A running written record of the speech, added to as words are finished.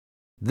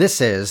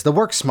This is the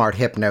Work Smart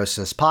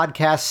Hypnosis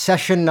Podcast,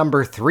 session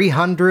number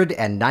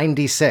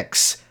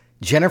 396.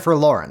 Jennifer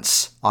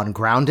Lawrence on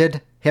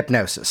Grounded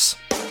Hypnosis.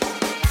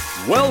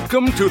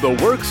 Welcome to the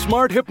Work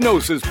Smart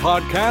Hypnosis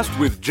Podcast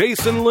with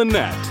Jason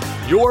Linett,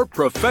 your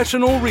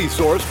professional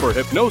resource for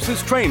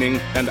hypnosis training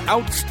and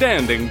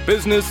outstanding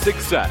business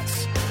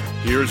success.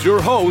 Here's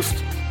your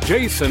host,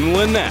 Jason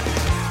Linett.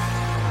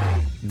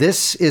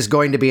 This is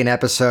going to be an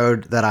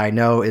episode that I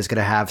know is going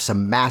to have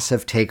some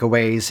massive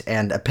takeaways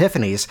and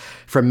epiphanies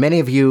from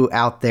many of you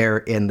out there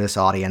in this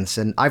audience.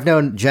 And I've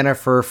known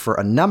Jennifer for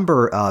a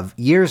number of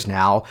years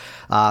now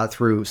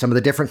through some of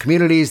the different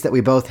communities that we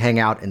both hang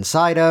out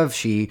inside of.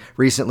 She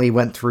recently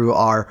went through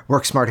our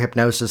Work Smart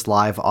Hypnosis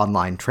live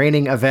online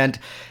training event,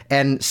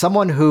 and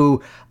someone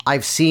who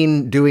I've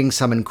seen doing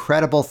some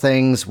incredible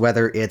things,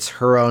 whether it's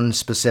her own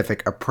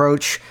specific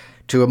approach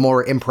to a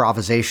more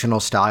improvisational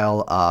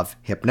style of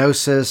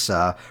hypnosis,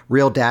 a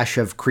real dash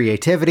of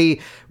creativity,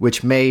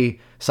 which may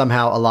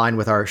somehow align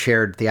with our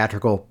shared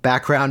theatrical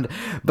background,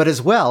 but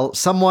as well,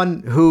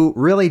 someone who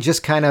really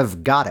just kind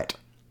of got it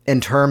in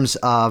terms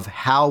of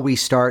how we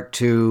start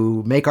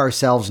to make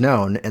ourselves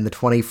known in the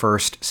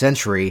 21st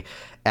century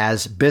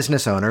as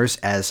business owners,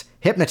 as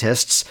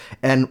hypnotists,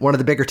 and one of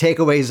the bigger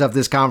takeaways of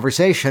this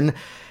conversation,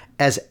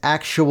 as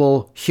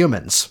actual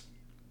humans.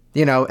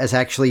 You know, as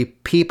actually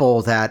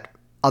people that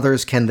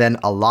others can then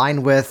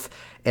align with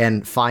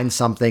and find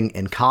something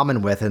in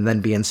common with, and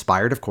then be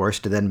inspired, of course,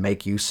 to then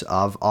make use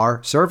of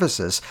our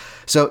services.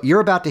 So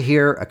you're about to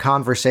hear a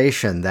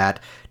conversation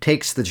that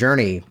takes the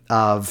journey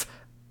of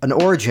an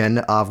origin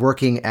of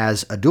working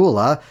as a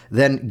doula,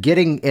 then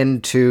getting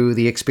into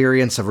the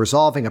experience of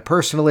resolving a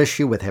personal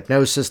issue with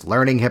hypnosis,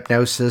 learning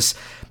hypnosis.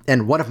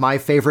 And one of my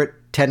favorite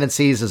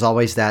tendencies is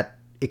always that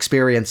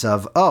experience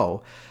of,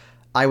 oh,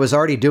 I was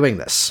already doing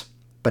this,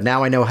 but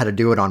now I know how to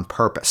do it on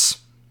purpose.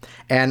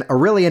 And a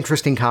really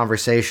interesting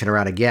conversation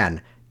around,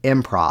 again,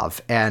 improv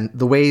and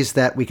the ways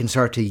that we can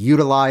start to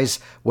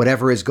utilize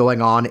whatever is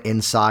going on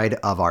inside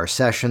of our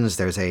sessions.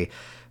 There's a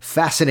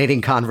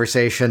fascinating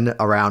conversation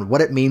around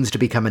what it means to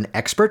become an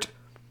expert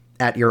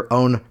at your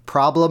own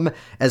problem,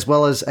 as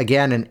well as,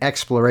 again, an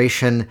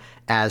exploration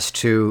as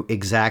to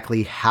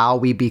exactly how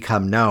we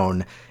become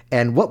known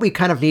and what we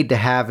kind of need to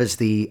have as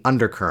the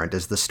undercurrent,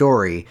 as the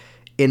story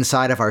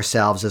inside of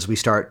ourselves as we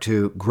start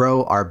to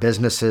grow our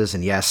businesses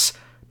and, yes,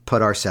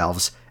 put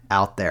ourselves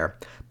out there.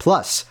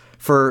 Plus,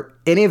 for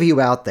any of you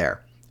out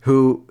there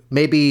who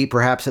maybe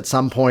perhaps at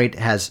some point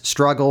has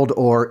struggled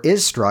or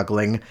is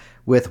struggling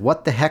with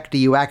what the heck do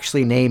you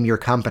actually name your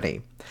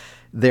company?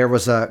 There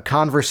was a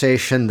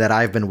conversation that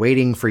I've been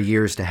waiting for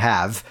years to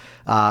have,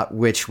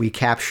 which we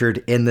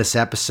captured in this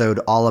episode,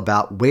 all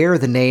about where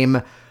the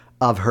name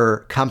of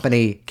her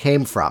company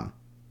came from,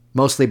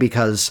 mostly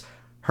because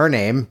her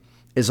name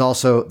is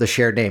also the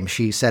shared name.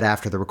 She said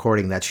after the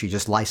recording that she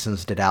just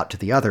licensed it out to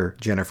the other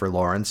Jennifer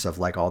Lawrence of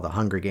like all the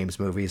Hunger Games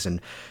movies and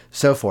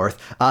so forth.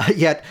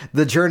 Yet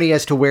the journey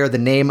as to where the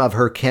name of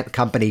her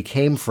company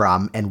came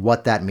from and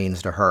what that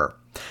means to her,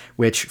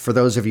 which for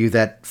those of you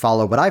that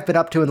follow what I've been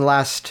up to in the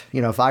last,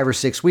 5 or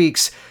 6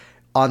 weeks,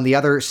 on the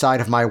other side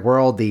of my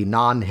world, the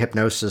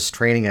non-hypnosis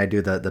training, I do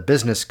the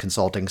business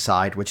consulting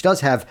side, which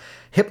does have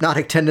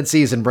hypnotic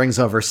tendencies and brings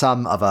over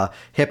some of a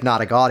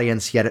hypnotic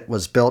audience, yet it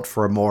was built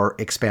for a more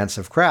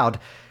expansive crowd.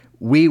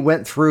 We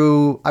went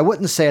through, I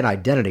wouldn't say an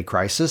identity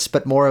crisis,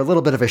 but more a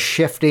little bit of a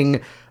shifting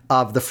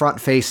of the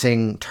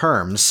front-facing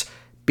terms,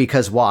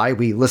 because why?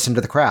 We listened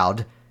to the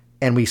crowd,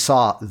 and we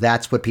saw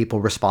that's what people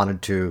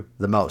responded to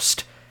the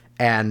most.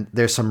 And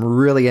there's some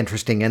really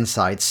interesting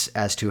insights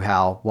as to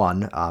how,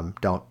 one,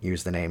 don't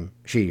use the name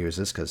she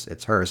uses because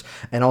it's hers.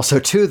 And also,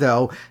 two,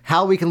 though,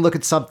 how we can look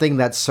at something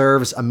that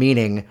serves a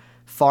meaning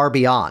far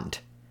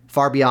beyond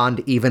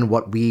even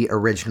what we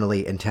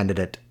originally intended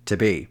it to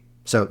be.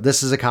 So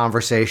this is a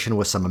conversation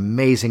with some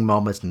amazing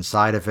moments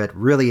inside of it.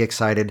 Really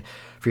excited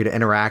for you to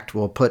interact.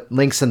 We'll put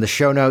links in the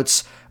show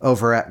notes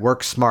over at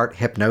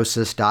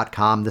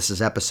worksmarthypnosis.com. This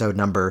is episode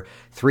number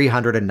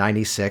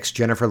 396.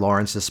 Jennifer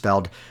Lawrence is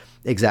spelled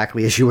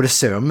exactly as you would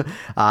assume.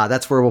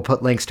 That's where we'll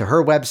put links to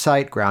her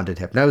website, Grounded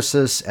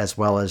Hypnosis, as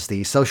well as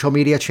the social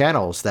media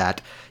channels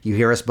that you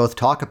hear us both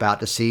talk about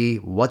to see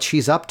what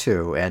she's up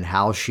to and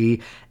how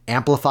she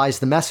amplifies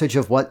the message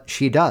of what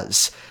she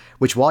does.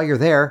 Which, while you're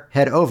there,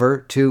 head over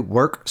to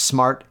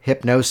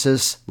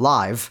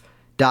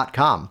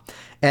worksmarthypnosislive.com.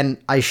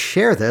 And I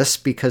share this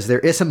because there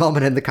is a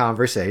moment in the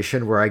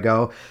conversation where I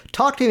go,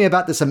 talk to me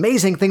about this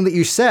amazing thing that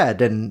you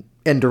said. And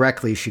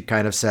indirectly, she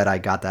kind of said, I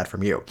got that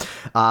from you.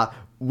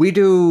 We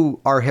do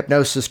our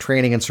hypnosis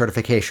training and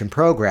certification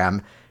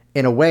program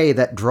in a way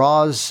that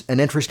draws an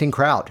interesting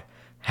crowd.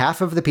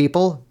 Half of the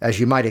people, as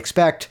you might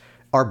expect,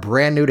 are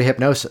brand new to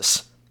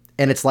hypnosis.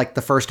 And it's like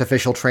the first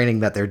official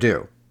training that they're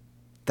due.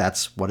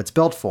 That's what it's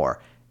built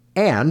for.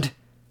 And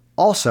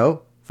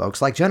also,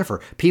 folks like Jennifer,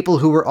 people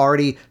who were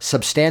already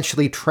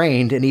substantially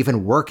trained and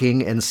even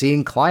working and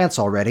seeing clients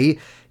already,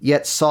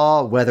 yet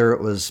saw, whether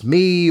it was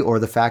me or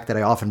the fact that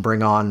I often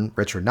bring on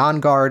Richard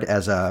Nongard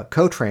as a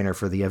co-trainer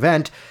for the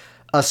event,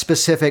 a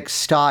specific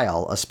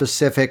style, a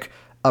specific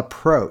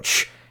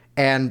approach.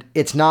 And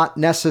it's not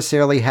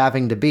necessarily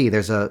having to be.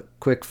 There's a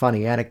quick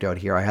funny anecdote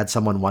here. I had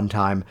someone one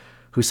time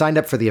who signed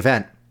up for the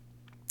event,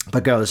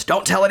 but goes,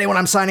 "Don't tell anyone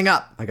I'm signing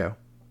up." I go,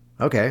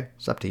 "Okay,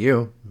 it's up to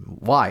you."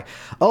 "Why?"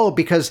 "Oh,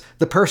 because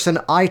the person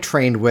I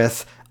trained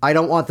with, I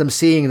don't want them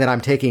seeing that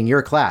I'm taking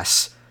your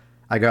class."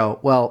 I go,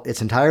 "Well,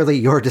 it's entirely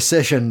your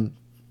decision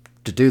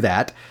to do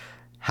that.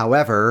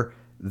 However,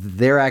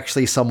 they're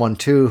actually someone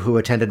too who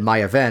attended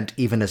my event,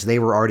 even as they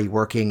were already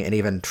working and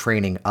even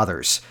training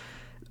others."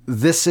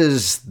 This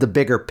is the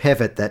bigger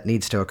pivot that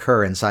needs to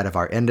occur inside of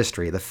our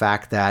industry. The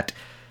fact that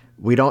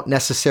we don't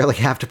necessarily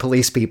have to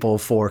police people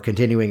for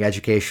continuing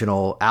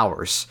educational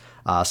hours.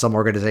 Some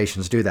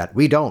organizations do that.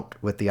 We don't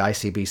with the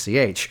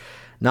ICBCH.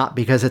 Not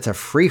because it's a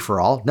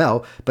free-for-all,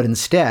 no, but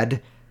instead,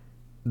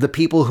 the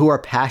people who are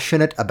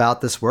passionate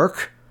about this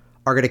work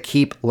are going to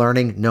keep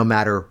learning no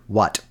matter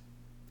what.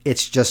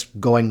 It's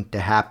just going to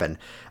happen.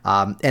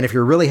 And if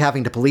you're really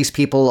having to police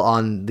people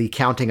on the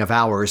counting of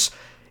hours,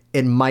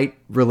 it might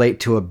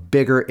relate to a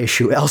bigger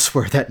issue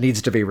elsewhere that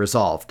needs to be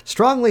resolved.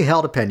 Strongly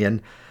held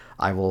opinion.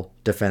 I will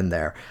defend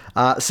there.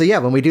 So yeah,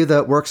 when we do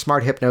the Work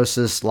Smart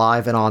Hypnosis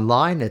live and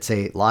online, it's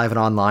a live and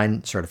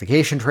online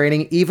certification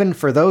training, even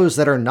for those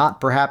that are not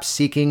perhaps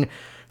seeking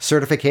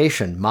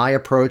certification. My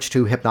approach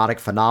to hypnotic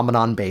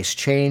phenomenon-based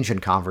change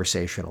and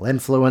conversational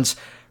influence,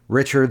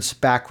 Richard's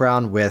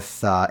background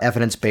with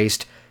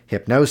evidence-based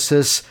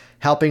hypnosis,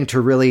 helping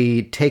to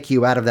really take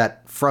you out of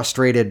that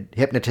frustrated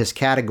hypnotist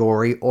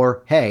category,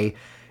 or, hey,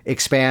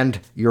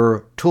 expand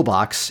your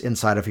toolbox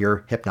inside of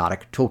your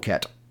hypnotic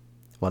toolkit.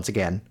 Once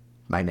again,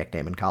 my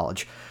nickname in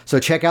college. So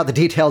check out the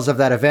details of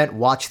that event.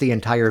 Watch the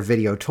entire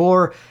video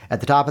tour at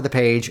the top of the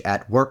page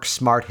at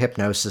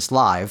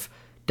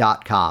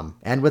WorkSmartHypnosisLive.com.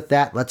 And with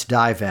that, let's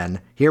dive in.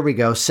 Here we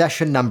go.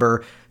 Session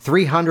number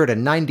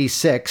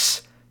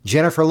 396,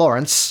 Jennifer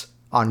Lawrence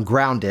on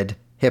grounded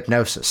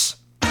hypnosis.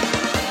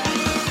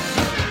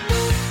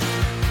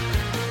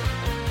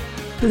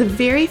 The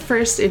very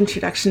first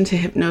introduction to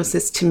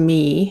hypnosis to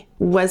me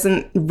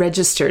wasn't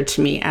registered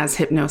to me as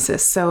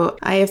hypnosis. So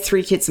I have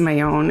 3 kids of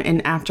my own.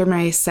 And after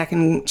my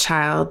second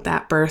child,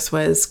 that birth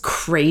was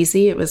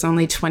crazy. It was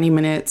only 20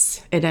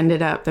 minutes. It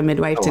ended up, the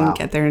midwife didn't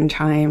get there in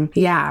time.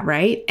 Yeah,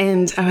 right?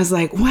 And I was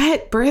like,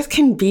 what? Birth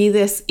can be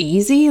this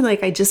easy?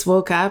 Like I just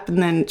woke up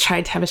and then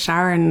tried to have a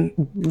shower and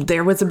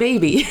there was a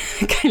baby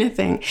kind of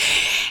thing.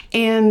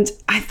 And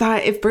I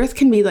thought, if birth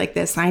can be like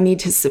this, I need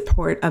to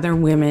support other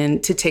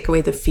women to take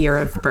away the fear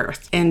of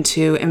birth and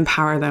to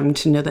empower them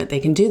to know that they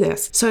can do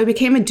this. So I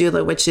became a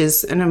doula, which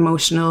is an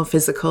emotional,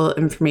 physical,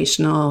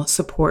 informational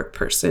support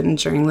person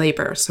during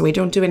labor. So we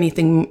don't do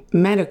anything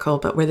medical,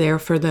 but we're there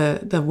for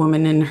the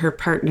woman and her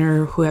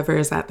partner, whoever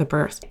is at the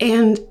birth.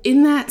 And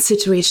in that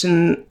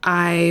situation,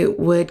 I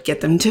would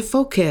get them to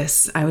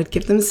focus. I would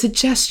give them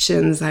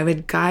suggestions. I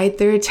would guide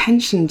their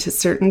attention to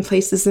certain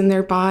places in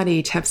their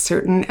body to have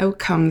certain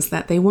outcomes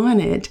that they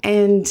wanted.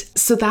 And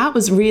so that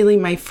was really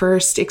my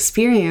first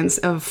experience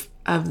of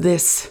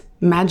this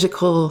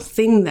magical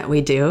thing that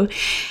we do.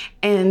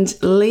 And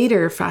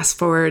later, fast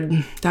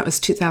forward, that was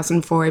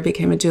 2004, I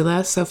became a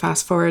doula. So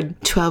fast forward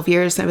 12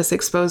 years, I was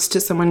exposed to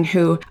someone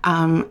who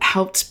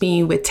helped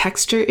me with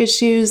texture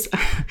issues.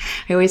 I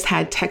always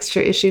had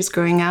texture issues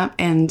growing up,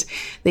 and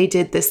they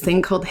did this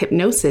thing called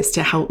hypnosis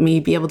to help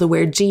me be able to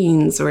wear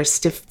jeans or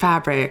stiff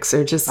fabrics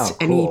or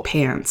just any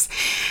pants.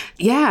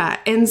 Yeah.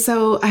 And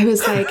so I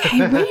was like,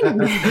 hey, wait a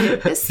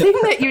minute, this thing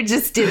that you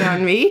just did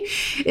on me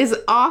is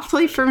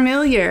awfully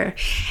familiar.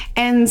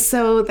 And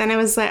so then I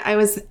was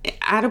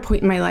at a point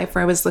in my life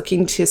where I was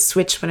looking to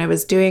switch what I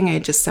was doing. I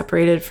had just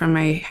separated from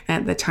my,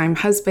 at the time,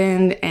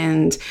 husband,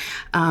 and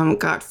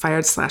got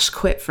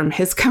fired/quit from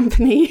his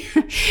company.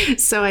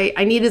 So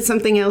I needed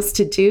something else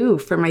to do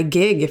for my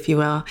gig, if you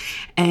will.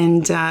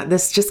 And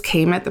this just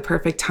came at the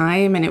perfect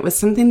time. And it was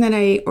something that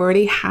I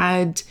already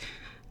had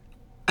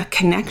a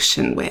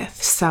connection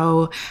with.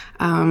 So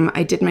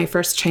I did my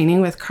first training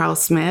with Carl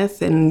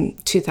Smith in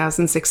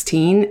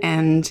 2016.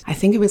 And I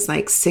think it was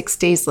like 6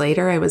 days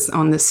later, I was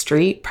on the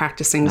street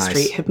practicing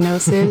street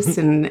hypnosis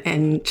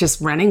and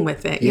just running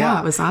with it. Yeah,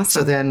 it was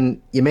awesome. So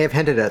then you may have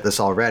hinted at this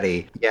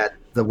already, yet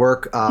the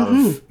work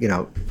of,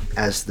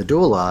 as the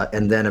doula,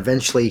 and then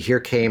eventually here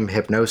came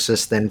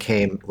hypnosis, then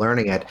came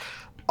learning it.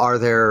 Are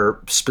there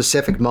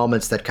specific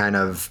moments that kind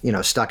of,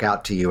 stuck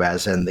out to you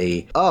as in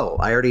the, oh,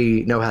 I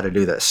already know how to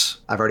do this.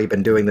 I've already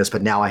been doing this,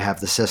 but now I have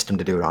the system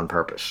to do it on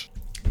purpose?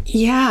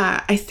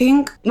 Yeah, I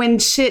think when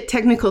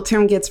technical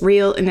term gets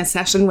real in a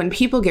session, when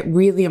people get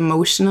really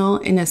emotional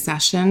in a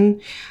session,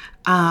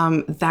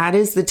 that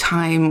is the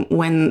time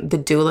when the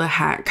doula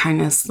hat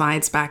kind of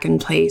slides back in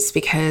place,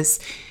 because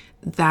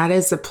that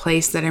is a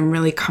place that I'm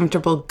really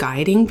comfortable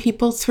guiding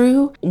people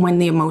through when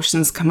the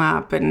emotions come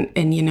up and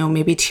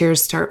maybe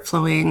tears start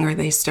flowing, or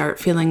they start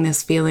feeling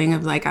this feeling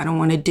of like, I don't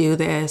want to do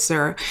this,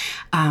 or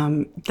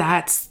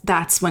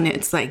that's when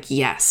it's like,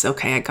 yes,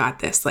 okay, I got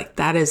this. Like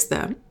that is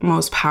the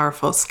most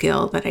powerful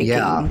skill that I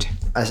gained.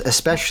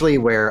 Especially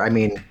where,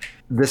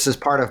 this is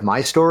part of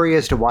my story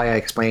as to why I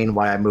explain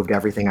why I moved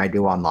everything I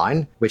do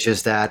online, which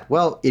is that,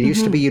 well, it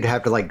used to be you'd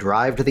have to like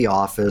drive to the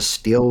office,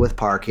 deal with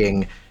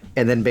parking,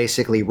 and then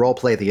basically role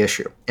play the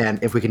issue.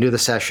 And if we can do the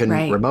session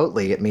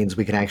remotely, it means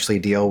we can actually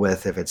deal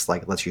with, if it's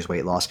like, let's use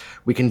weight loss,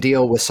 we can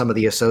deal with some of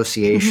the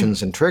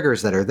associations and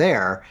triggers that are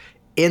there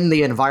in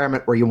the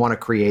environment where you want to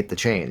create the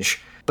change.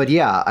 But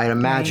yeah, I'd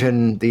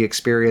imagine the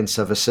experience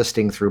of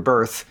assisting through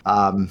birth,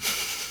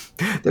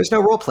 there's no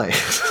role play.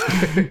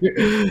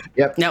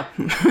 Yep. No,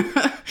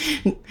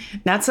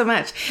 not so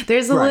much.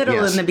 There's a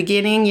little in the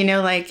beginning, you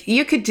know, like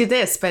you could do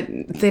this, but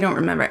they don't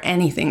remember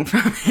anything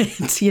from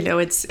it. You know,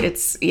 it's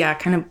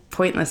kind of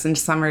pointless in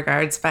some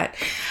regards, but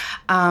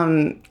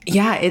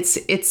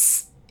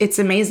it's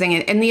amazing.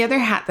 And the other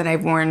hat that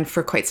I've worn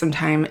for quite some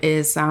time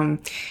is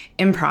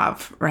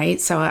improv,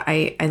 right? So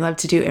I love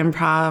to do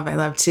improv. I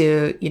love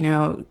to, you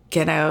know,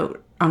 get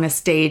out on a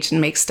stage and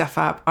make stuff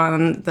up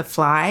on the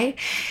fly.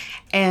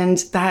 And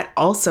that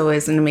also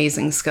is an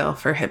amazing skill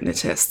for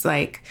hypnotists.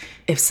 Like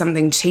if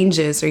something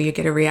changes or you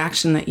get a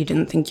reaction that you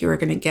didn't think you were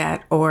going to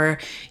get, or,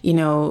 you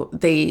know,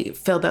 they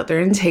filled out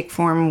their intake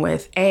form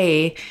with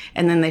A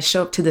and then they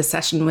show up to the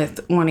session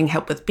with wanting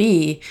help with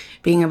B,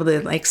 being able to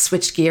like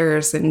switch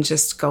gears and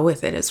just go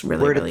with it is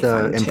really, really fun.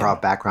 Where did the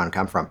improv background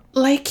come from?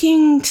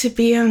 Liking to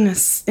be in the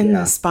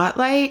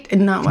spotlight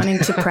and not wanting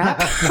to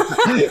prep.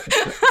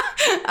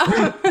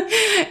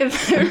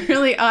 If I'm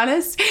really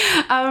honest,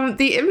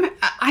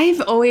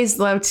 I've always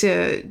loved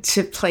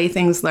to play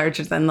things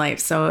larger than life.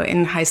 So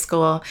in high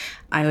school,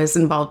 I was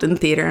involved in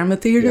theater. I'm a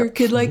theater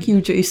kid like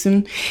you,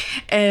 Jason,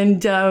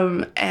 and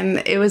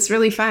it was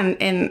really fun.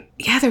 And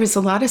yeah, there was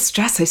a lot of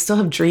stress. I still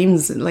have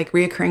dreams, like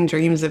reoccurring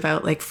dreams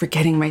about like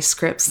forgetting my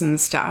scripts and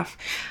stuff.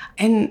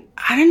 And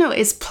I don't know,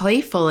 it's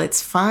playful,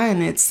 it's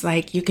fun. It's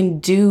like you can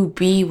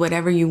be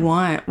whatever you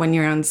want when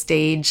you're on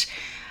stage.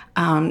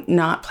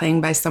 Not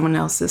playing by someone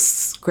else's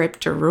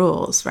script or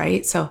rules,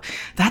 right? So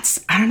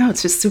I don't know,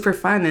 it's just super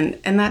fun.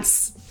 And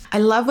I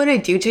love what I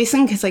do,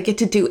 Jason, because I get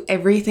to do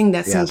everything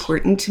that's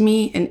important to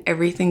me and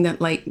everything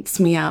that lights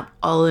me up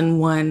all in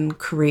one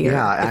career.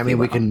 Yeah, I mean,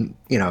 we can,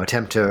 you know,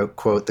 attempt to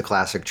quote the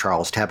classic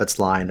Charles Tebbett's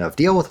line of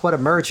deal with what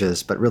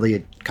emerges, but really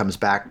it comes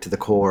back to the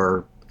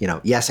core, you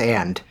know, yes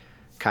and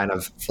kind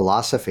of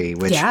philosophy,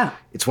 which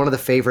it's one of the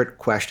favorite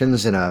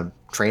questions in a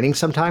training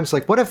sometimes.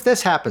 Like, what if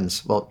this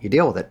happens? Well, you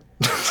deal with it.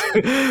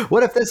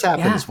 What if this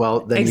happens? Well,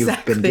 then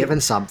you've been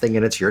given something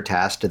and it's your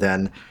task to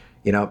then,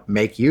 you know,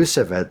 make use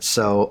of it.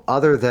 So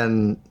other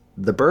than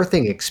the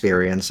birthing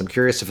experience, I'm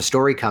curious if a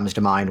story comes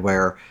to mind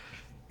where,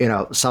 you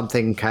know,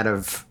 something kind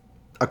of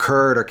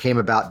occurred or came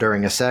about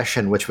during a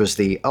session, which was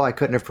I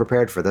couldn't have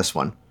prepared for this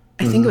one.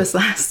 I think it was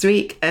last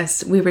week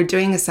as we were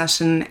doing a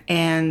session,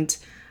 and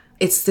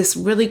it's this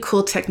really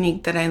cool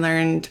technique that I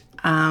learned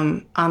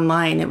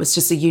online. It was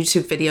just a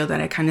YouTube video that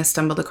I kind of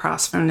stumbled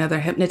across from another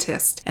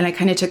hypnotist. And I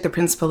kind of took the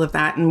principle of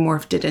that and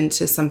morphed it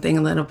into something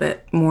a little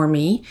bit more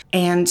me.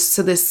 And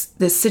so this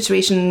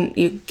situation,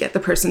 you get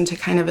the person to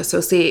kind of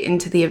associate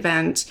into the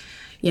event,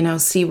 you know,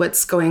 see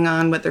what's going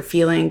on, what they're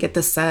feeling, get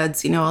the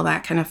suds, you know, all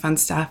that kind of fun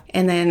stuff.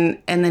 And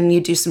then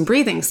you do some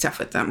breathing stuff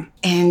with them.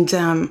 And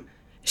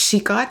she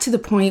got to the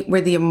point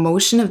where the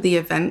emotion of the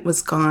event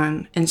was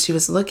gone, and she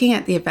was looking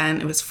at the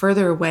event. It was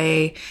further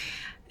away.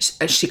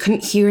 She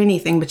couldn't hear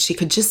anything, but she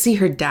could just see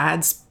her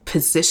dad's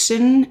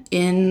position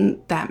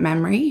in that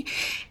memory.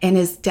 And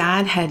his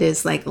dad had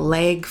his like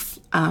leg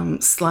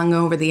slung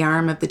over the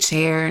arm of the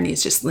chair, and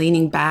he's just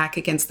leaning back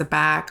against the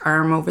back,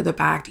 arm over the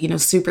back, you know,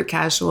 super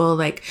casual,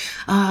 like,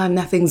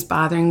 nothing's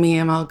bothering me,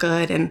 I'm all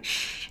good. And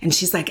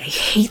she's like, I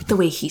hate the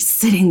way he's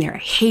sitting there. I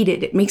hate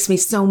it. It makes me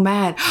so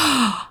mad.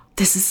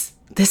 This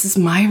is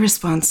my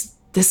response.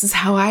 This is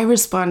how I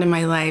respond in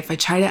my life. I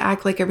try to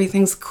act like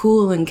everything's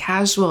cool and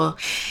casual.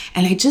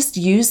 And I just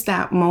used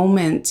that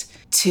moment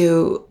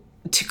to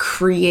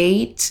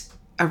create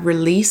a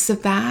release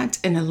of that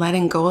and a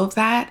letting go of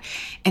that.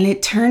 And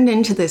it turned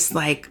into this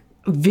like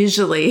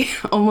visually,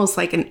 almost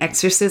like an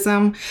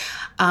exorcism.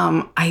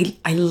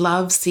 I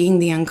love seeing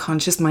the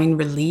unconscious mind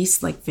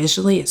release, like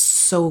visually. It's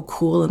so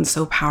cool and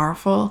so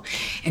powerful.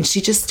 And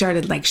she just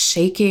started like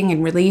shaking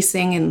and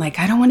releasing and like,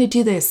 I don't want to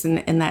do this.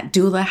 And that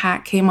doula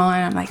hat came on.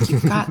 I'm like,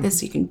 you've got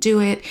this, you can do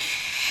it.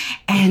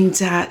 And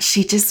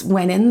she just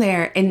went in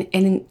there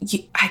and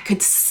I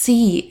could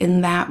see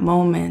in that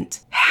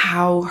moment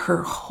how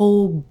her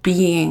whole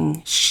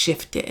being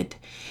shifted.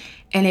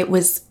 And it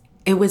was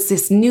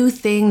this new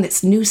thing,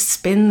 this new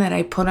spin that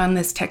I put on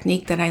this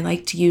technique that I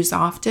like to use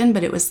often.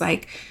 But it was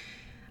like,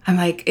 I'm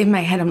like, in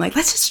my head, I'm like,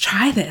 let's just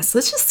try this.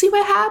 Let's just see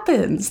what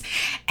happens.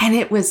 And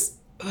it was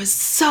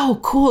so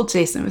cool,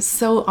 Jason. It was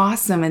so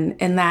awesome.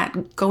 And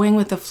that going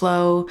with the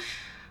flow,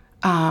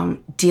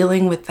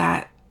 dealing with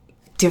that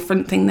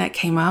different thing that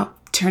came up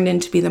turned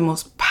into be the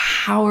most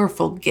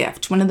powerful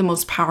gift, one of the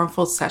most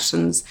powerful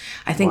sessions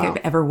I think I've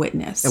ever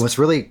witnessed. And what's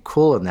really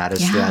cool in that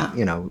is that,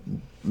 you know,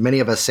 many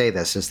of us say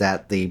this, is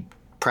that the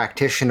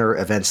practitioner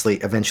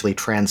eventually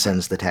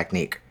transcends the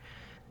technique.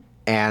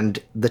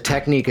 And the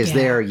technique is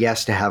there,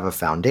 yes, to have a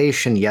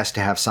foundation, yes,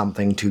 to have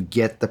something to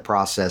get the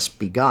process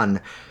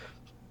begun,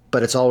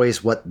 but it's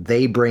always what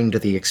they bring to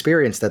the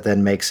experience that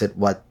then makes it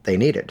what they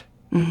needed.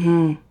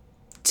 Mm-hmm.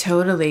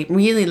 Totally.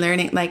 Really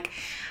learning, like,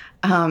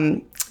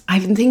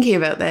 I've been thinking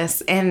about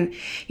this, and,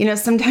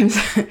 sometimes,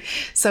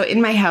 so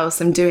in my house,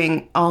 I'm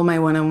doing all my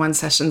one-on-one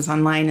sessions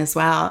online as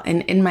well.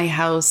 And in my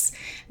house,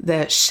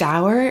 the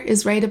shower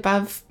is right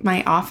above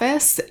my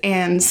office.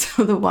 And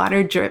so the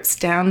water drips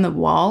down the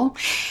wall.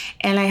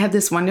 And I have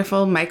this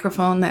wonderful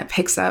microphone that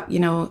picks up,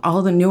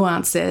 all the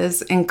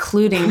nuances,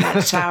 including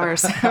that shower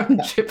sound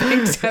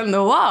dripping down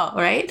the wall,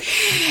 right?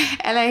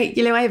 And I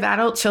have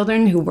adult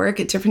children who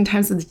work at different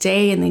times of the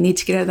day, and they need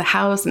to get out of the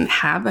house and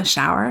have a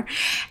shower.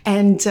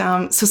 And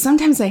so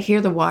sometimes I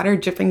hear the water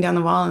dripping down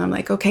the wall, and I'm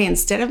like, okay,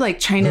 instead of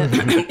like trying to,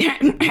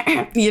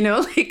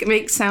 like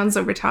make sounds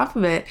over top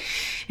of it,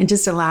 and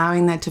just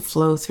allowing that to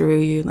flow through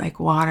you, like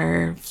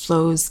water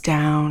flows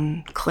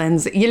down,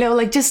 cleanse,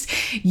 like just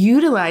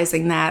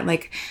utilizing that.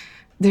 Like,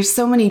 there's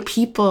so many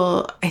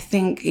people, I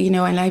think, and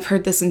I've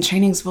heard this in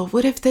trainings, well,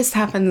 what if this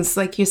happens,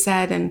 like you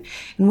said, and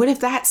what if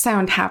that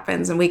sound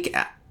happens? And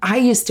I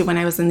used to, when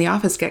I was in the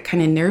office, get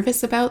kind of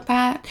nervous about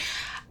that,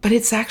 but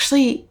it's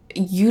actually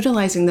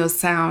utilizing those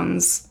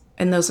sounds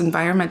and those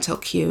environmental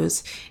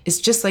cues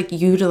is just like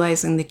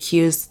utilizing the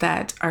cues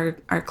that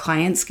our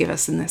clients give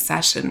us in the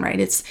session, right?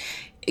 It's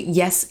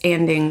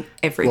yes-anding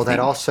everything. Well, that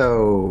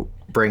also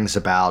brings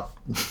about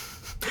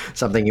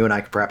something you and I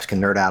perhaps can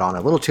nerd out on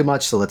a little too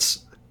much, so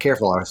let's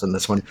careful ourselves on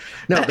this one.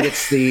 No, but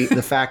it's the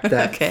fact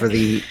that for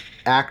the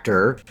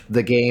actor,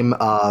 the game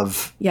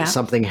of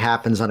something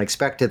happens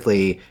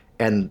unexpectedly,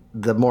 and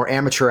the more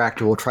amateur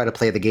actor will try to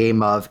play the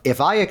game of,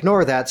 if I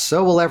ignore that,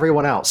 so will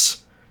everyone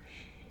else.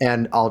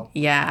 And I'll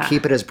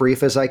keep it as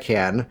brief as I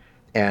can.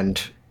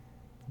 And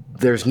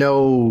there's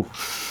no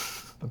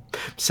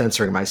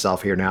censoring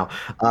myself here now.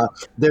 I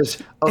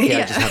just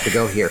have to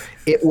go here.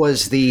 It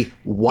was the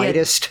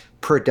whitest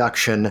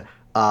production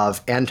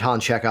of Anton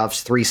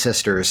Chekhov's Three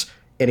Sisters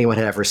anyone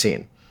had ever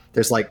seen.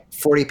 There's like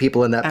 40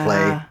 people in that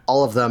play.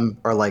 All of them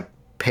are like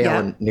pale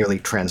and nearly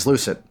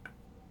translucent.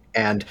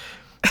 And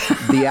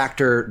the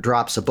actor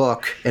drops a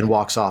book and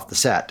walks off the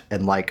set.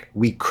 And like,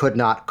 we could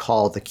not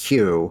call the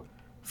cue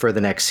for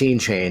the next scene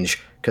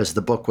change because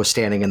the book was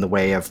standing in the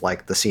way of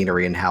like the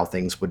scenery and how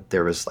things would,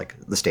 there was like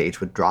the stage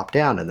would drop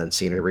down and then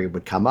scenery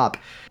would come up.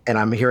 And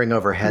I'm hearing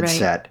over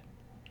headset,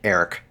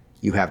 Eric,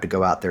 you have to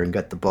go out there and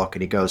get the book.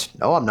 And he goes,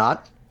 no, I'm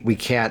not. We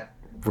can't,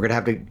 we're going to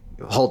have to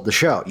hold the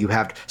show. You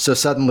have to. So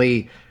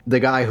suddenly the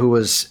guy who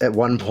was at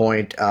one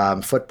point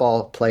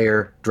football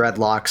player,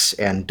 dreadlocks,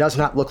 and does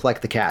not look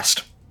like the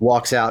cast,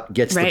 walks out,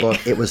 gets the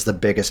book. It was the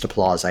biggest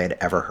applause I had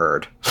ever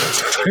heard.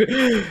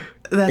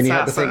 And you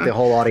have to think the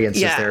whole audience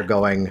is there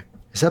going,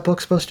 is that book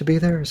supposed to be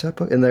there? Is that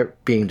book? And they're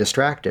being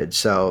distracted.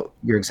 So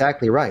you're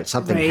exactly right.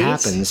 Something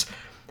happens.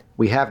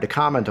 We have to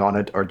comment on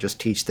it or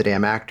just teach the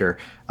damn actor,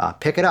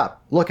 pick it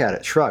up, look at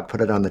it, shrug, put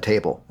it on the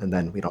table, and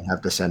then we don't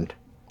have to send.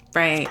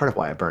 Right. That's part of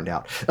why I burned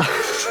out.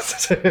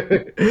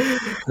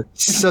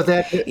 So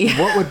that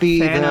what would be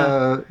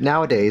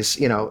nowadays,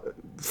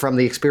 from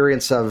the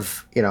experience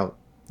of,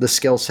 the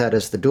skill set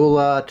as the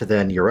doula to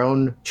then your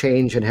own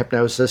change in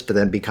hypnosis to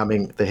then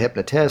becoming the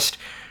hypnotist,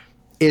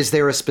 is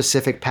there a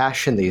specific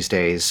passion these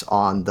days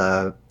on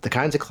the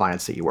kinds of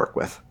clients that you work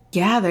with?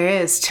 Yeah, there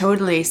is.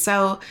 Totally.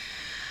 So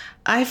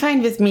I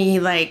find with me,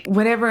 like,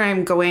 whatever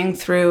I'm going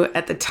through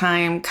at the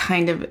time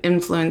kind of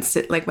influences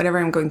it, like whatever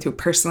I'm going through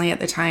personally at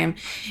the time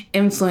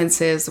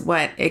influences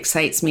what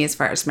excites me as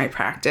far as my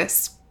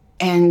practice.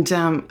 And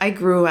I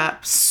grew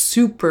up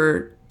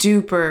super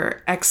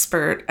duper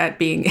expert at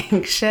being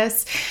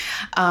anxious,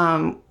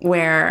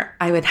 where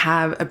I would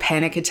have a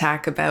panic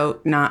attack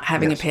about not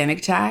having a panic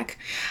attack.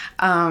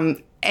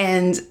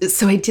 And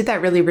so I did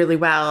that really, really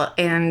well.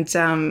 And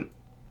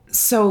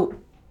so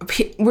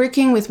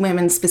working with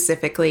women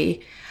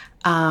specifically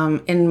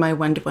in my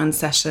one-to-one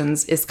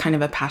sessions is kind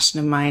of a passion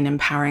of mine,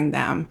 empowering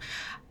them.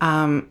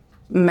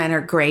 Men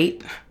are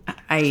great.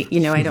 I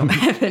don't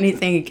have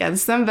anything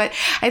against them, but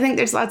I think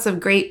there's lots of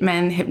great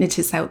men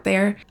hypnotists out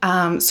there.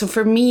 So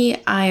for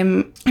me,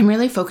 I'm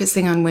really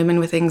focusing on women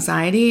with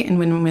anxiety and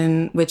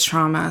women with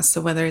trauma.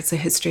 So whether it's a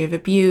history of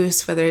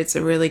abuse, whether it's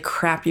a really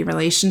crappy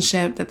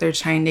relationship that they're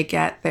trying to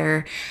get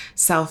their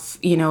self,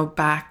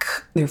 back,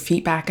 their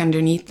feet back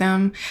underneath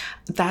them,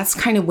 that's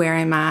kind of where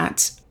I'm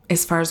at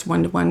as far as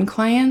one-to-one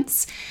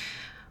clients.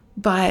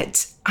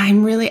 But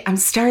I'm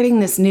starting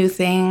this new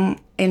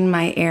thing in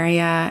my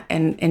area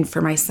and for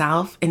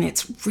myself, and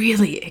it's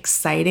really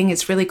exciting.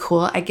 It's really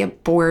cool. I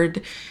get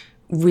bored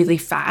really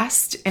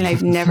fast, and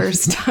I've never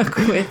stuck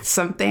with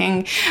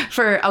something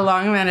for a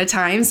long amount of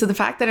time. So the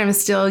fact that I'm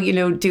still,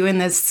 doing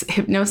this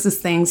hypnosis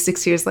thing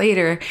 6 years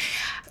later,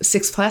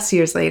 6+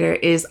 years later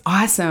is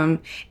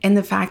awesome. And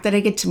the fact that I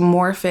get to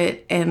morph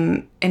it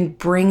and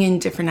bring in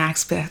different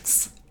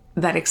aspects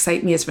that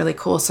excite me is really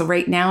cool. So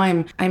right now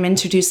I'm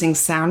introducing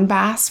sound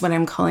baths, what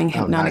I'm calling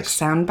hypnotic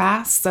sound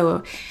baths.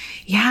 So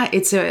yeah,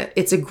 it's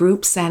a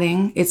group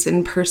setting. It's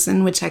in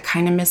person, which I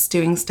kind of miss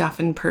doing stuff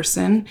in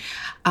person.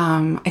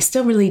 I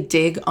still really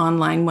dig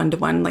online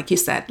one-to-one, like you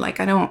said. Like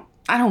I don't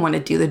want to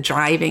do the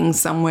driving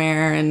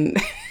somewhere and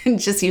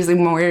just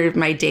using more of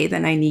my day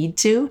than I need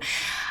to.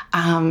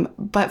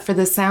 But for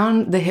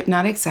the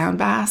hypnotic sound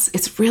baths,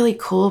 it's really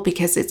cool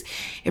because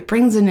it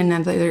brings in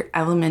another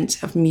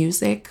element of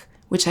music,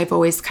 which I've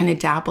always kind of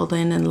dabbled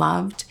in and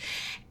loved.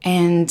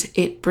 And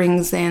it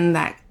brings in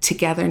that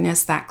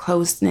togetherness, that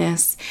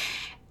closeness,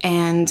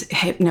 and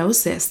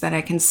hypnosis that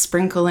I can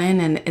sprinkle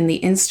in, and the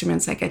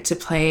instruments I get to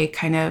play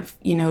kind of,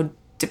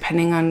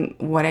 depending on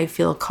what I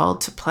feel called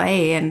to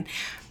play. And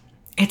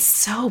it's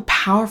so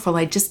powerful.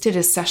 I just did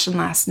a session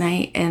last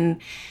night,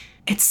 and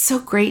it's so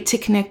great to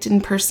connect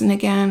in person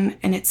again.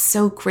 And it's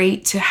so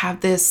great to have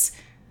this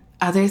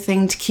other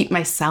thing to keep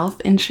myself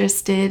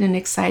interested and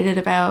excited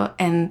about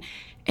and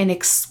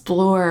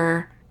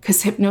explore,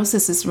 because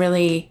hypnosis is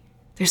really,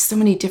 there's so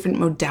many different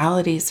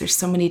modalities. There's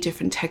so many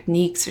different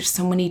techniques. There's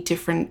so many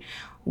different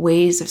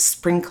ways of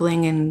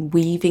sprinkling and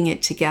weaving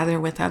it together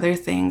with other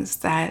things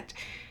that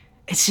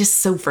it's just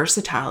so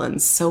versatile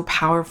and so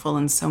powerful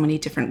in so many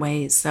different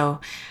ways.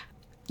 So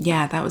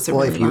yeah, that was a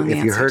really long answer.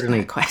 If you heard to any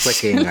that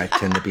question. clicking, I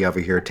tend to be over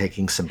here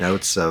taking some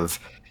notes of,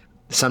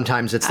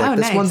 sometimes it's like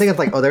this nice. one thing of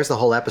like, oh, there's the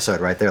whole episode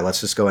right there. Let's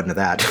just go into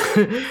that.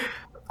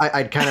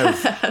 I'd kind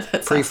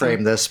of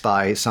pre-frame this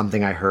by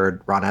something I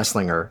heard Ron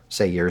Esslinger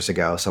say years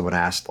ago. Someone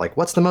asked, like,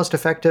 what's the most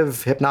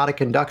effective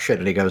hypnotic induction?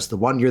 And he goes, the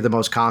one you're the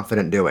most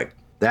confident doing.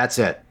 That's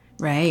it.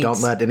 Right.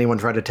 Don't let anyone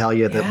try to tell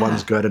you that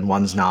one's good and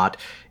one's not.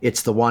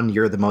 It's the one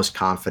you're the most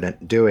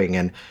confident doing.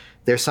 And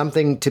there's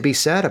something to be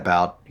said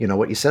about,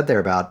 what you said there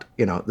about,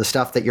 the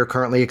stuff that you're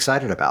currently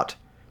excited about,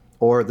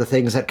 or the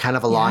things that kind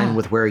of align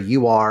with where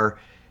you are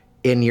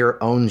in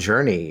your own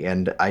journey.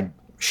 And I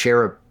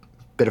share a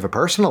bit of a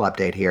personal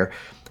update here,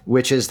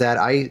 which is that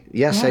I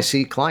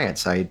see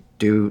clients. I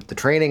do the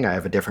training. I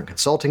have a different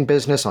consulting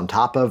business on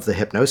top of the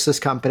hypnosis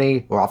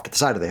company, or off to the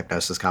side of the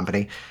hypnosis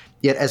company.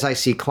 Yet as I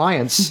see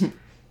clients,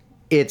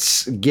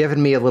 it's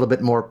given me a little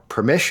bit more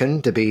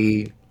permission to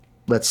be,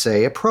 let's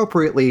say,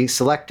 appropriately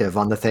selective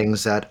on the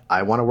things that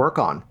I want to work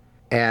on.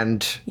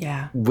 And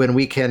when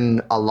we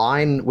can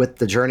align with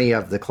the journey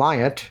of the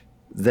client,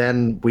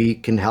 then we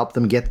can help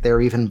them get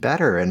there even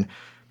better. And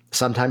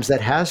sometimes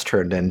that has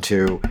turned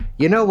into,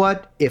 you know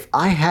what, if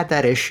I had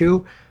that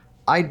issue,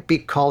 I'd be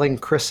calling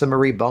Krista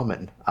Marie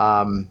Bowman,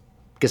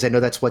 because I know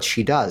that's what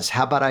she does.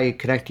 How about I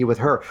connect you with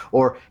her?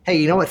 Or, hey,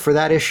 you know what, for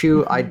that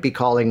issue, I'd be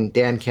calling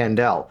Dan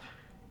Candell.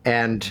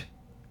 And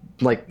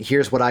like,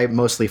 here's what I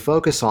mostly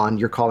focus on.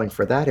 You're calling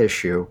for that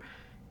issue.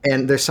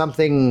 And there's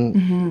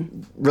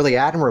something really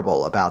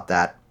admirable about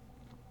that,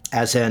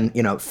 as in,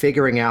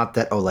 figuring out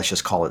that, let's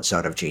just call it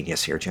zone of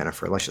genius here,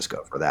 Jennifer. Let's just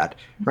go for that.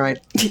 Right?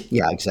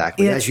 Yeah,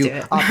 exactly. As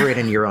you operate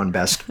in your own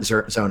best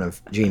zone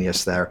of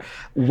genius there.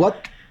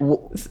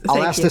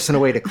 I'll ask this in a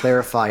way to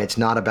clarify. It's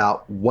not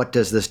about what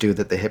does this do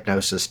that the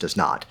hypnosis does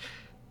not.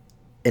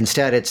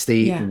 Instead, it's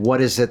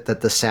what is it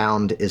that the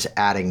sound is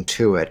adding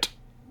to it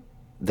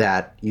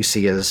that you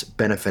see as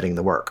benefiting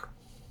the work?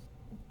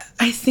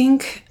 I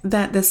think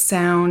that the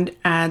sound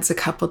adds a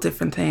couple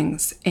different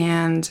things.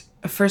 And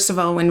first of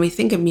all, when we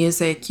think of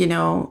music,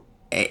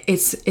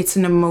 it's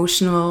an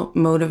emotional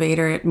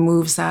motivator. It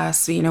moves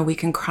us. We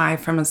can cry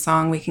from a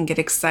song. We can get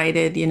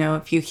excited.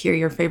 If you hear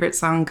your favorite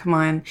song come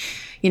on,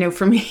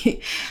 for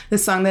me, the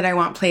song that I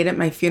want played at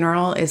my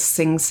funeral is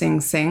Sing,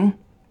 Sing, Sing.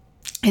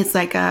 It's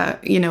like a,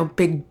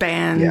 big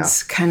band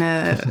kind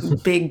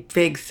of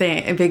big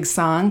thing, a big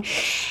song.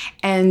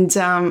 And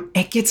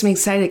it gets me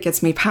excited. It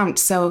gets me pumped.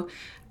 So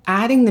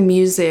adding the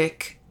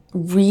music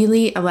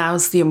really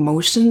allows the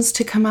emotions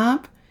to come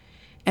up.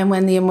 And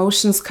when the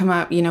emotions come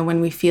up,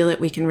 when we feel it,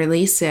 we can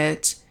release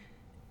it.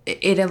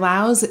 It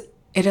allows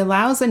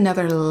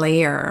another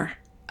layer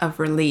of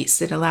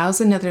release. It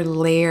allows another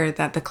layer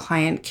that the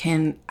client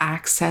can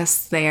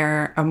access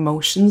their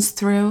emotions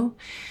through.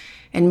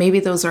 And maybe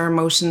those are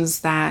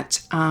emotions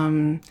that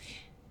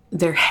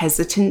they're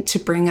hesitant to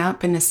bring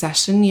up in a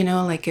session,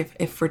 like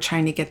if we're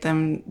trying to get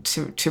them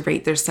to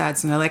rate their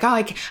SADs and they're like,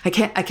 I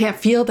can't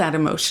feel that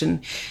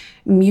emotion.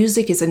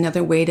 Music is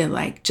another way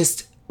to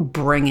just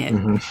bring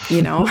it,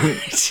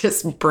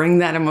 just bring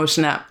that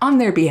emotion up on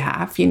their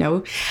behalf,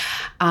 and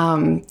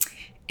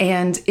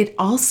it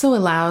also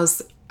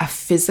allows a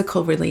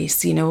physical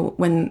release,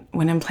 when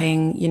I'm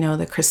playing,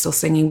 the crystal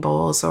singing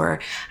bowls, or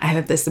I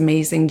have this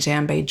amazing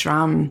djembe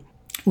drum,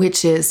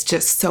 which is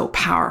just so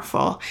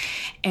powerful.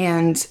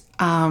 And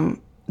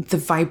the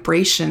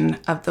vibration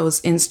of those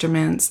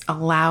instruments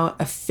allow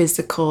a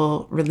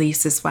physical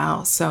release as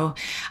well. So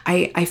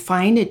I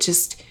find it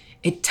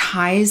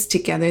ties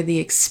together the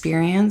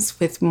experience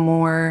with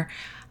more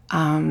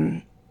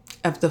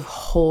of the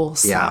whole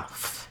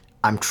self.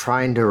 I'm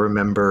trying to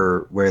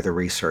remember where the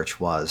research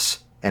was.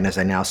 And as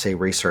I now say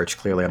research,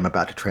 clearly I'm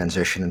about to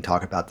transition and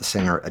talk about the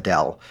singer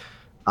Adele.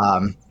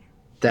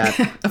 That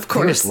of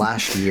course,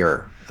 last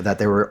year, that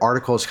there were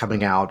articles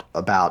coming out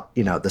about,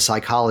 the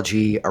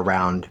psychology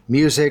around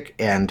music,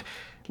 and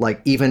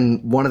like even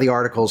one of the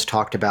articles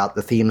talked about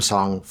the theme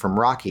song from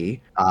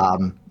Rocky,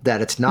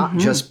 that it's not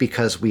just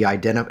because we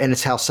identify, and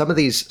it's how some of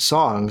these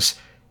songs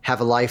have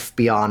a life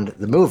beyond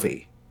the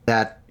movie,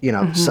 that,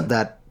 so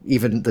that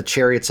even the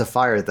Chariots of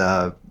Fire,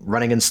 the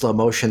running in slow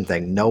motion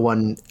thing, no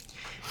one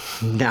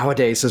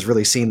nowadays has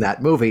really seen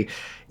that movie,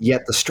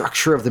 yet the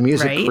structure of the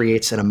music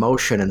creates an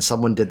emotion. And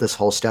someone did this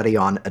whole study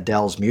on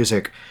Adele's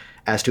music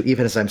as to,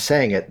 even as I'm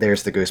saying it,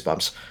 there's the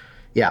goosebumps.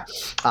 Yeah.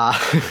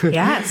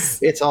 Yes.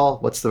 It's all,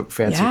 what's the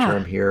fancy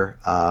term here?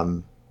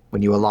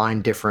 When you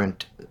align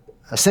different,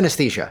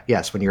 synesthesia.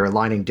 Yes. When you're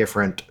aligning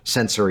different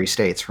sensory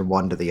states from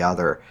one to the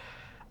other.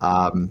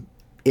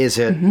 Is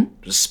it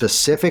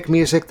specific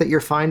music that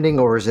you're finding,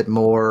 or is it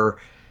more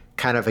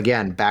kind of,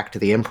 again, back to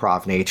the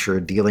improv nature,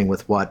 dealing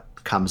with what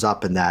comes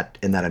up in that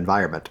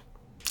environment?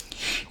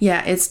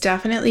 Yeah, it's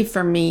definitely,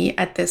 for me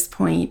at this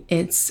point,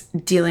 it's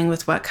dealing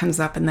with what comes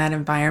up in that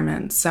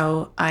environment.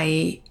 So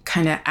I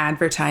kind of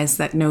advertise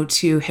that no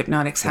two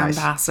hypnotic sound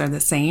baths are the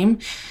same,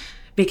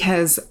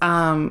 because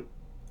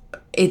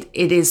it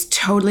is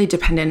totally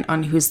dependent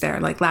on who's there.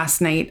 Like last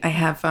night, I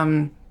have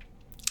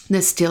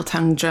this steel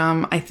tongue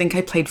drum. I think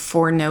I played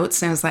 4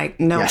 notes, and I was like,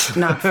 no,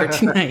 not for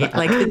tonight.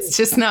 Like, it's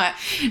just not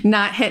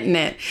hitting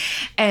it.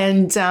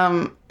 And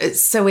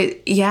so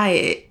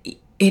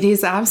it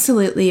is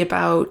absolutely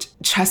about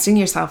trusting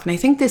yourself. And I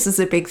think this is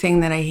a big thing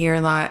that I hear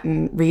a lot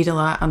and read a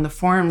lot on the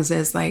forums,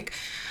 is like,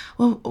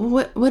 well,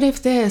 what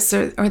if this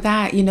or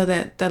that,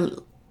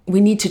 that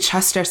we need to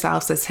trust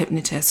ourselves as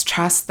hypnotists,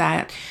 trust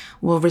that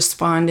we'll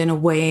respond in a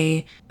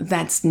way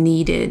that's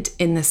needed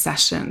in the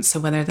session. So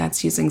whether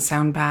that's using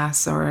sound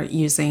baths or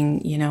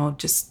using,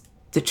 just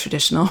the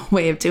traditional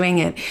way of doing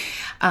it.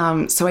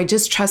 So I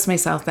just trust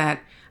myself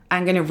that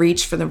I'm going to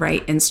reach for the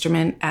right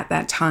instrument at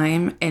that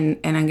time, and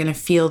I'm going to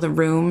feel the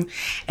room.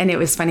 And it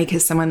was funny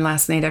because someone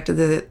last night after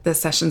the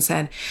session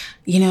said,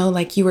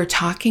 like you were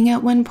talking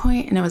at one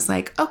point, and I was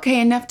like,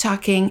 okay, enough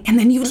talking. And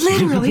then you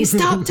literally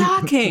stopped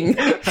talking.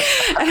 And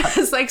I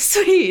was like,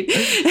 sweet.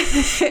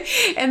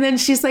 And then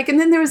she's like, and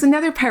then there was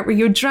another part where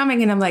you're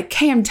drumming, and I'm like,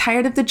 hey, I'm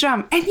tired of the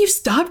drum. And you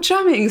stopped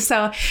drumming.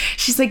 So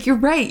she's like, you're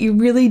right. You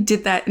really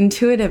did that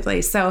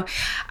intuitively. So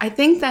I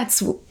think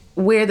that's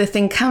where the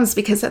thing comes,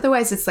 because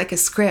otherwise it's like a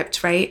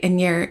script, right? And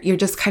you're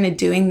just kind of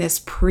doing this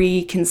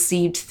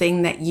preconceived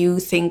thing that you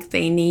think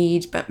they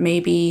need, but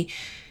maybe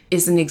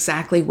isn't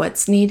exactly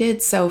what's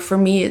needed. So for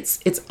me,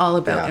 it's all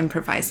about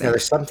improvising. Now,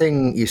 there's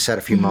something you said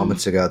a few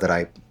moments ago that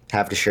I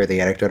have to share the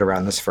anecdote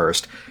around this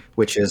first,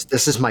 which is,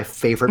 this is my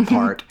favorite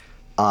part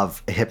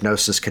of a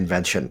hypnosis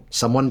convention.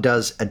 Someone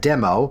does a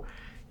demo,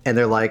 and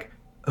they're like,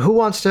 who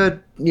wants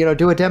to,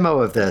 do a demo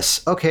of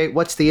this? Okay,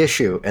 what's the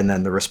issue? And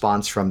then the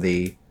response from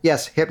the,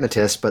 yes,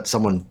 hypnotist, but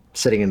someone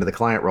sitting into the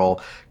client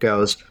role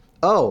goes,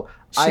 oh,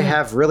 sure, I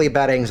have really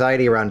bad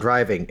anxiety around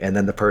driving. And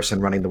then the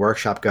person running the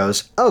workshop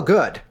goes, oh,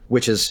 good,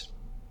 which is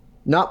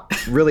not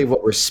really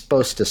what we're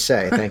supposed to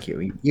say. Thank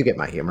you. You get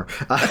my humor.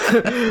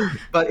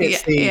 But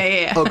it's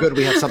oh, good,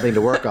 we have something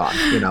to work on.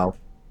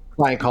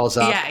 Client calls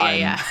up,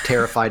 I'm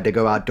terrified to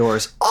go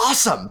outdoors.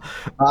 Awesome.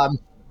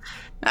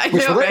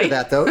 Which related to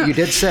that, though, you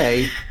did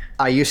say,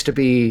 I used to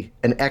be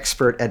an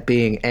expert at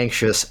being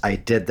anxious. I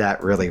did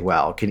that really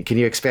well. Can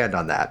you expand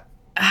on that?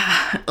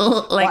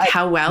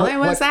 How well I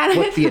was at it?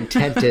 What the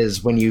intent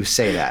is when you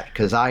say that?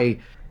 Because I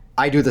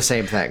do the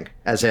same thing,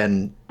 as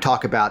in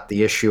talk about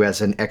the issue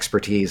as an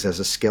expertise, as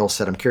a skill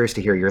set. I'm curious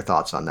to hear your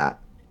thoughts on that.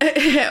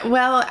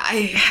 Well,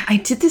 I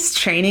did this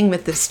training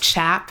with this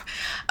chap.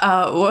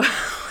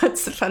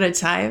 Once upon a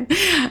time.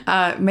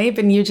 May have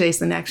been you,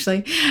 Jason,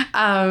 actually.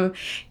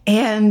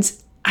 And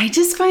I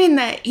just find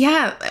that,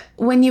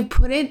 when you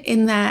put it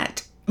in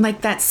that,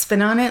 like that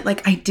spin on it,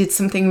 like I did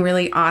something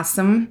really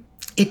awesome,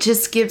 it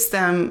just gives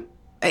them,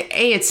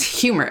 it's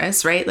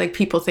humorous, right? Like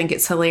people think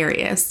it's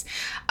hilarious.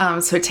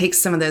 So it takes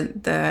some of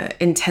the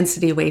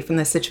intensity away from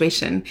the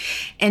situation.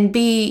 And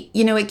B,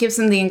 it gives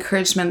them the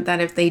encouragement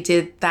that if they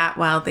did that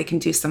well, they can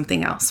do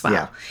something else well.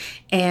 Yeah.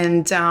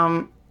 And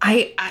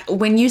I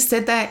when you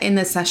said that in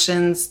the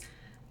sessions,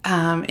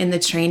 in the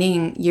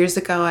training years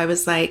ago, I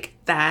was like,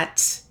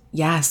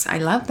 yes, I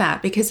love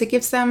that, because it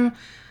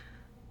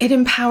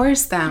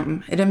empowers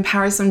them. It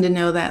empowers them to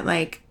know that,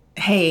 like,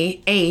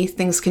 hey, A,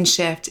 things can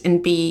shift,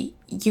 and B,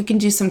 you can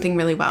do something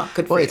really well.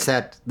 Good for you. It's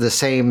the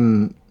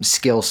same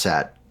skill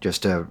set,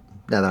 just now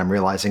that I'm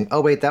realizing,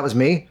 oh, wait, that was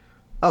me?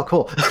 Oh,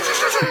 cool.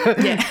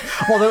 Yeah.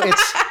 Although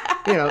it's,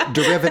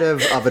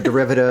 derivative of a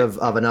derivative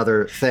of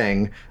another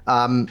thing.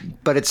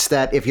 But it's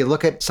that if you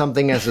look at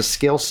something as a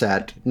skill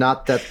set,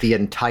 not that the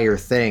entire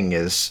thing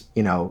is,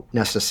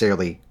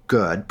 necessarily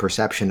good.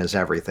 Perception is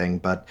everything.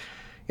 But,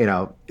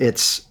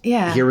 it's,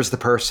 here was the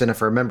person,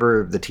 if I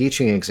remember the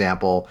teaching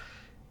example,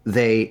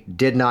 they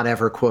did not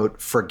ever, quote,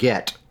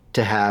 forget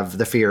to have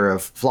the fear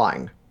of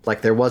flying.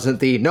 Like there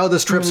wasn't no,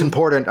 this trip's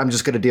important, I'm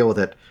just going to deal with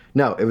it.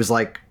 No, it was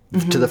like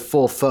to the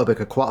full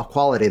phobic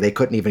quality, they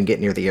couldn't even get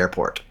near the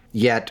airport.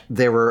 Yet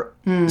there were,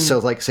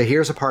 so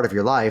here's a part of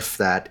your life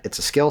that it's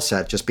a skill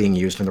set just being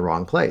used in the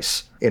wrong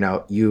place.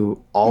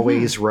 You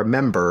always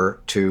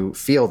remember to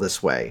feel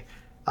this way.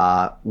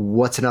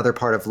 What's another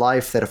part of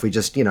life that if we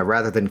just,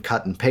 rather than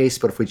cut and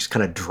paste, but if we just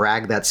kind of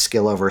drag that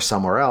skill over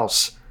somewhere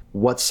else,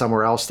 what's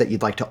somewhere else that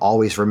you'd like to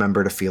always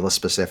remember to feel a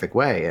specific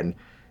way? And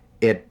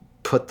it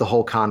put the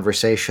whole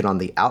conversation on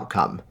the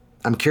outcome.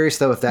 I'm curious,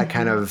 though, if that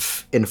kind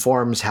of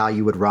informs how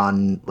you would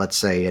run, let's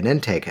say, an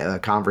intake, a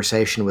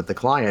conversation with the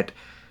client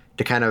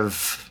to kind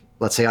of,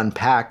 let's say,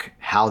 unpack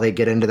how they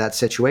get into that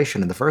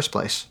situation in the first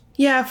place.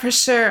 Yeah, for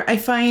sure. I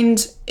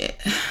find,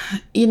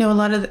 a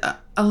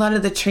lot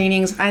of the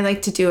trainings, I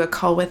like to do a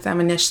call with them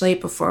initially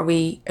before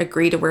we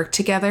agree to work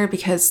together,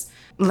 because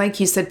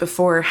like you said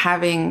before,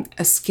 having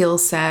a skill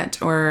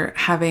set or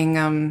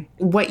having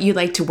what you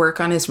like to work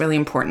on is really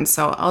important.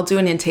 So I'll do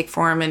an intake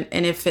form. And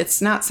if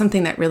it's not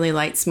something that really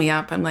lights me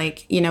up, I'm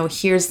like,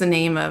 here's the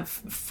name of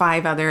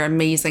 5 other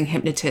amazing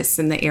hypnotists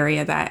in the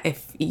area that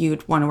if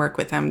you'd want to work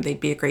with them,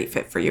 they'd be a great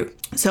fit for you.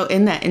 So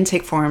in that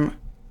intake form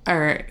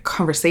or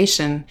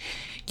conversation,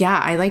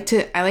 I like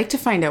to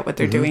find out what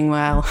they're doing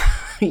well,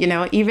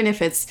 even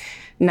if it's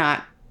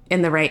not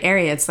in the right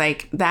area. It's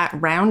like that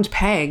round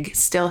peg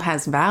still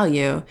has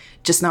value,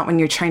 just not when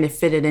you're trying to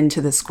fit it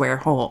into the square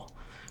hole,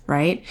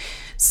 right?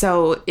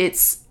 So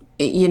it's,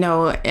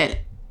 I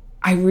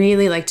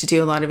really like to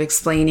do a lot of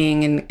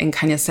explaining and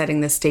kind of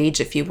setting the stage,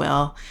 if you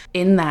will,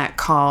 in that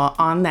call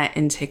on that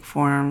intake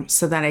form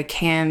so that I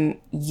can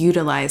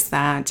utilize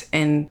that.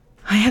 And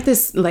I have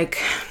this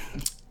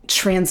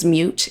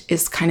transmute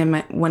is kind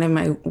of one of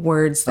my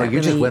words that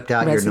you just whipped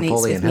out your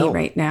Napoleon Hill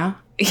right now.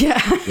 Yeah.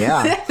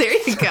 There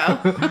you go.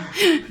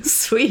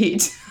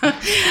 Sweet.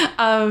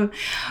 But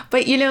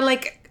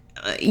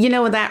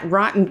that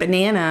rotten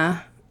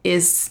banana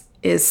is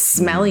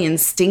smelly and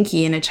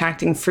stinky and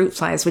attracting fruit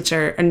flies, which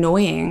are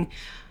annoying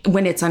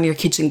when it's on your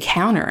kitchen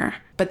counter.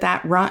 But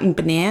that rotten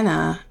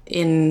banana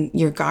in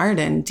your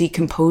garden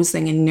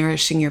decomposing and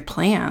nourishing your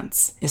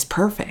plants is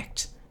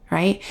perfect.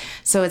 Right?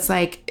 So it's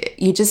like,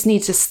 you just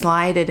need to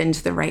slide it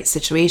into the right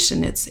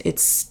situation.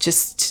 It's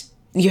just,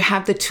 you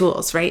have the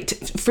tools, right?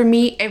 For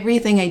me,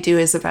 everything I do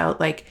is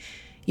about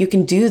you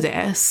can do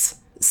this.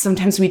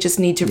 Sometimes we just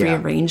need to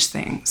rearrange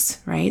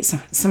things, right? So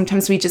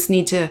sometimes we just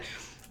need to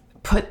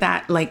put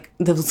that,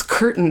 those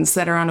curtains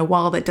that are on a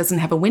wall that doesn't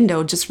have a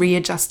window, just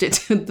readjust it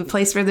to the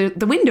place where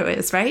the window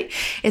is, right?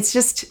 It's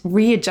just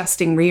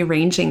readjusting,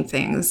 rearranging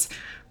things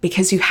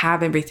because you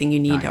have everything you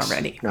need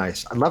already.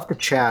 Nice. I'd love to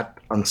chat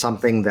on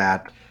something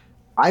that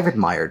I've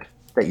admired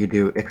that you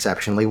do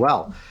exceptionally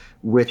well,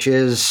 which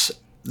is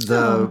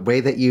the way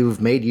that you've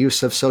made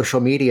use of social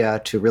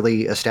media to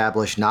really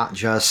establish not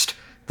just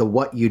the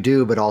what you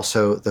do, but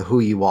also the who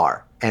you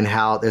are, and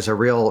how there's a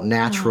real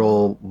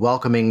natural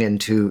welcoming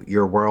into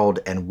your world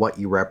and what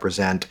you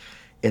represent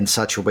in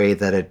such a way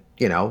that it,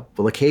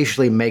 will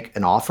occasionally make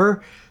an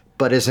offer,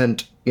 but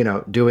isn't,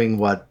 doing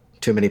what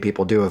too many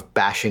people do of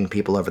bashing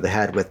people over the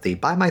head with the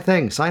buy my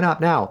thing, sign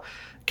up now.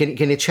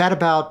 Can you chat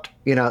about,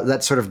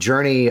 that sort of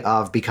journey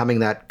of becoming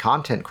that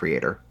content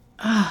creator?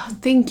 Oh,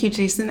 thank you,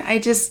 Jason.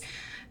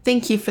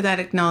 Thank you for that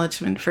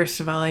acknowledgement, first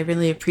of all. I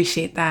really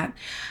appreciate that.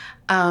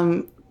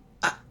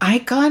 I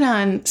got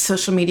on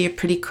social media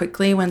pretty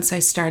quickly once I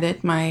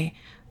started my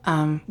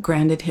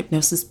Grounded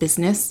Hypnosis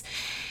business.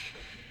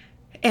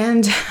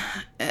 And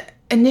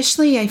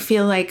initially, I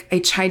feel like I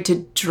tried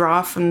to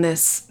draw from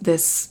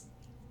this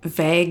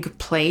vague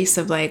place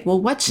of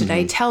what should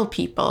I tell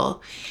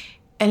people?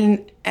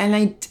 And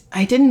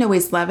I didn't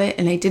always love it,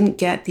 and I didn't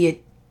get the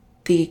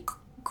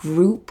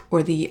group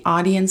or the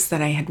audience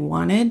that I had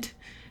wanted,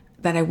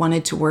 that I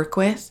wanted to work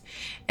with.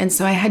 And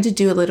so I had to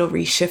do a little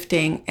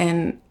reshifting,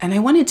 and I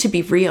wanted to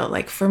be real.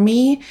 For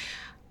me,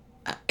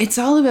 it's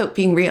all about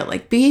being real.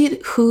 Be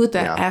who the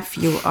F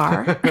you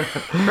are,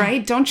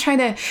 right? Don't try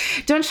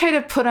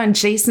to put on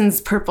Jason's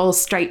purple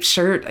striped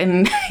shirt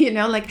and,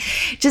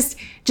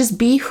 just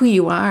be who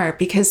you are,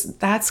 because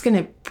that's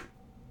going to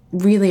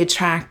really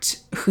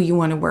attract who you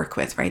want to work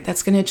with, right?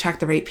 That's going to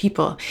attract the right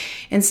people.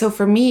 And so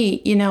for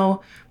me,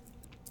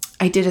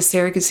 I did a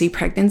surrogacy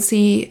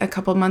pregnancy a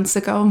couple months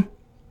ago.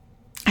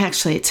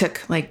 Actually, it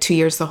took 2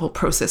 years. The whole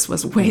process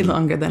was way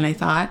longer than I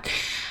thought.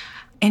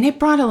 And it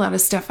brought a lot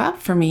of stuff up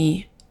for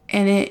me.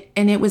 And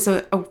it was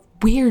a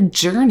weird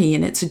journey.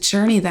 And it's a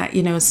journey that,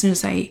 as soon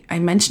as I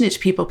mention it to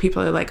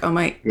people are like, oh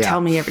my, tell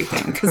me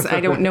everything. Because I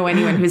don't know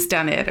anyone who's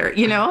done it or,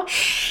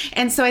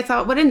 And so I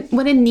thought, what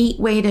a neat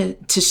way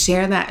to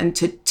share that and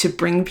to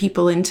bring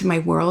people into my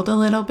world a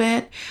little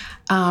bit.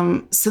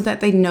 So that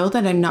they know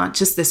that I'm not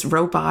just this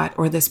robot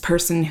or this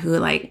person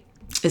who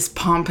is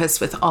pompous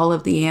with all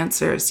of the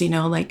answers,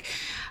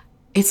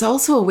 it's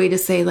also a way to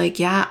say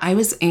I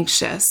was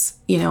anxious,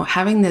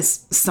 having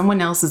this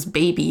someone else's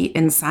baby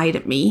inside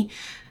of me.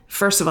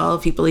 First of all,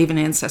 if you believe in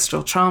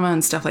ancestral trauma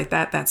and stuff like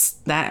that,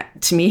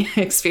 that to me,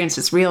 experience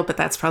is real, but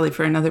that's probably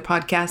for another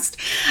podcast.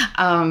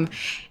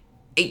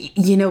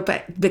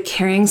 But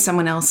carrying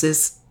someone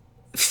else's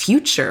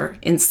future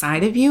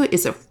inside of you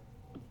is a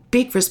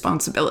big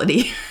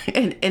responsibility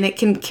and it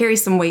can carry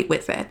some weight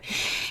with it.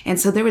 And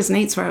so there was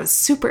nights where I was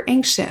super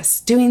anxious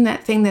doing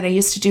that thing that I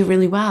used to do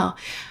really well.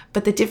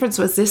 But the difference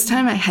was this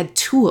time I had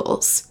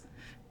tools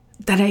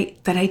that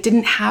I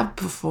didn't have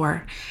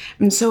before.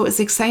 And so it was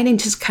exciting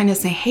to just kind of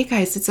say, hey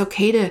guys, it's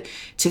okay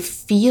to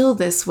feel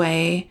this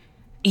way.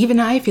 Even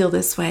I feel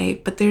this way,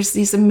 but there's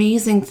these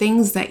amazing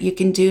things that you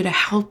can do to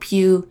help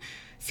you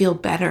feel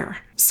better.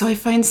 So I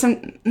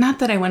find not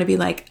that I want to be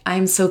like,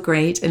 I'm so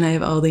great and I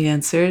have all the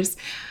answers,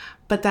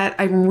 but that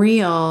I'm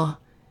real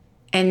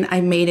and I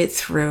made it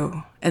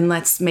through, and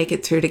let's make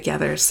it through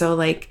together. So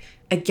like,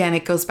 again,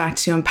 it goes back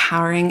to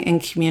empowering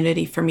and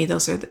community. For me,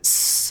 those are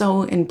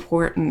so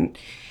important.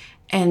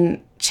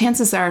 And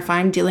chances are if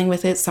I'm dealing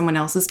with it, someone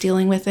else is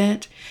dealing with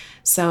it.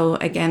 So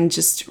again,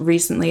 just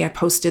recently I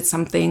posted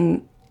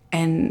something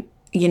and,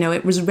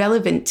 it was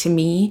relevant to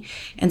me,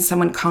 and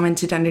someone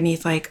commented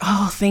underneath like,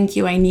 oh, thank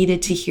you. I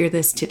needed to hear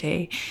this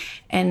today.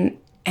 And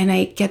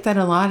I get that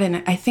a lot.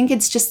 And I think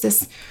it's just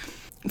this,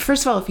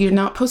 first of all, if you're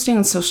not posting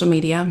on social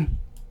media,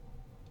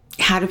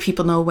 how do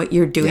people know what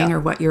you're doing or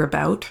what you're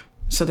about?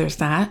 So there's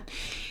that.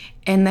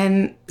 And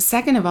then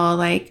second of all,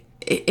 like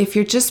if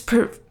you're just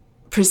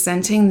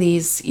presenting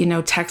these,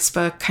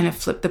 textbook kind of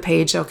flip the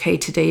page, okay,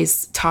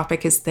 today's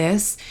topic is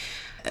this,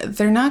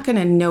 they're not going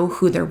to know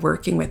who they're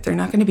working with. They're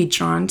not going to be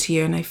drawn to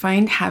you. And I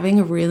find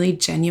having a really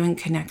genuine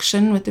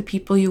connection with the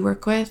people you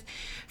work with,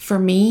 for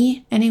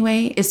me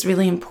anyway, is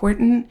really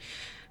important,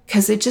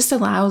 because it just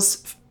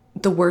allows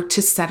the work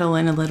to settle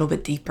in a little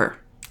bit deeper.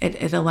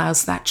 It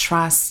allows that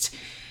trust.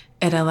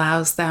 It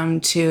allows them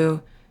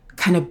to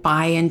kind of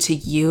buy into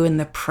you in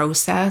the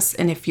process.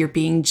 And if you're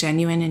being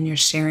genuine and you're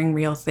sharing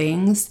real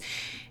things,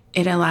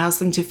 it allows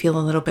them to feel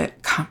a little bit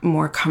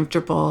more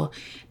comfortable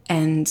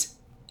and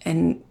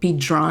be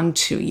drawn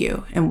to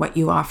you and what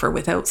you offer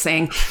without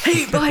saying,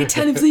 hey, buy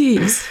 10 of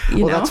these.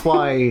 That's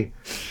why,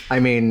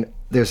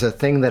 there's a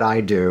thing that I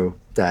do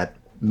that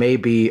may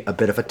be a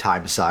bit of a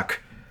time suck.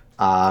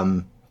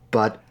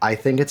 But I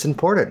think it's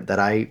important that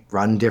I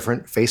run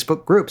different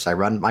Facebook groups. I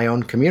run my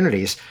own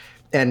communities.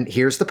 And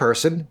here's the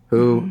person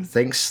who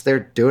thinks they're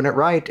doing it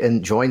right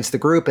and joins the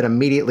group. And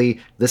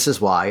immediately, this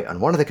is why on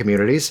one of the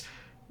communities,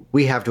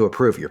 we have to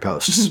approve your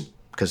posts,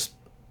 because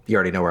you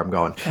already know where I'm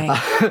going,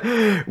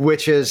 okay.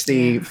 Which is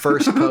the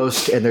first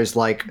post, and there's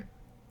like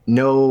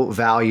no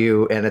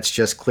value, and it's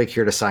just click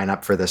here to sign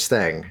up for this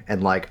thing.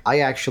 And like, I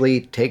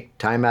actually take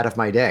time out of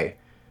my day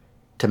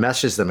to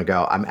message them and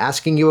go, I'm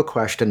asking you a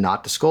question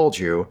not to scold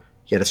you,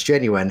 yet it's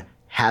genuine.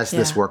 Has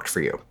this worked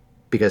for you?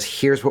 Because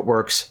here's what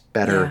works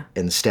better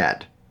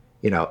instead.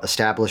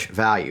 Establish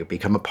value,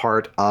 become a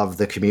part of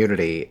the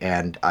community.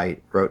 And I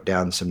wrote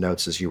down some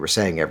notes as you were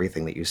saying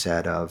everything that you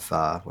said of,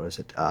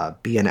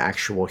 be an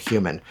actual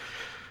human.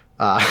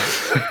 That's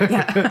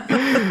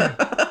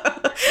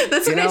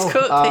a nice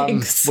quote,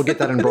 thanks. We'll get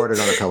that embroidered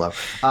on a pillow.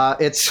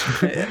 It's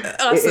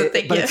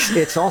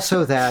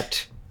also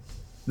that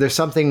there's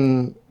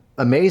something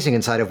amazing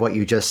inside of what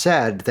you just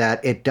said,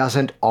 that it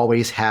doesn't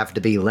always have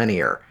to be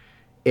linear.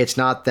 It's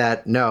not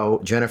that, no,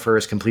 Jennifer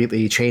is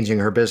completely changing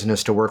her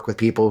business to work with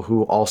people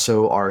who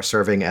also are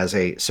serving as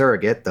a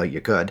surrogate, though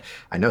you could.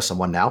 I know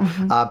someone now.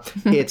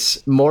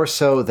 It's more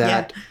so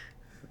that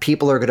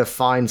people are going to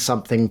find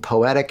something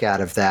poetic out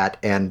of that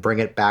and bring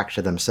it back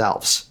to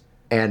themselves.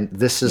 And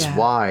this is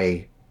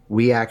why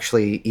we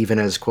actually, even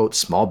as, quote,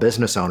 small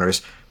business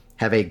owners,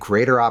 have a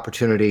greater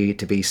opportunity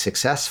to be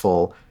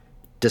successful,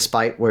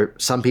 despite where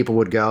some people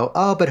would go,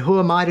 oh, but who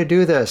am I to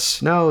do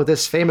this? No,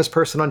 this famous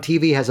person on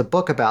TV has a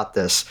book about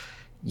this.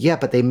 Yeah,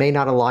 but they may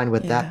not align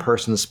with that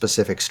person's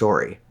specific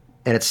story.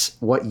 And it's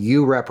what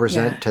you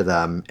represent to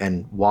them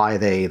and why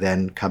they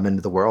then come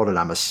into the world. And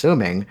I'm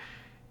assuming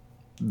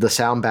the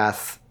sound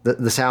bath,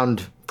 the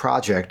sound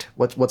project,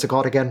 what's it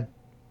called again?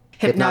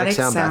 Hypnotic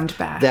sound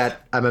bath.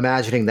 That I'm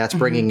imagining that's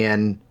bringing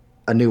in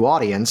a new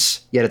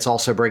audience, yet it's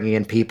also bringing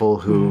in people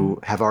who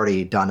have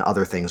already done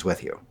other things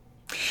with you.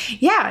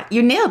 Yeah,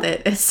 you nailed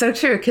it. It's so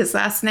true. Because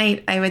last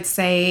night, I would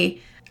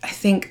say, I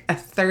think a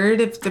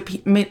third of the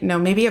people,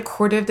 maybe a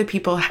quarter of the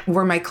people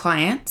were my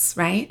clients,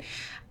 right?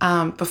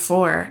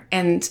 Before,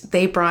 and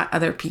they brought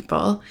other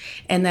people.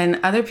 And then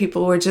other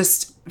people were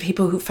just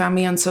people who found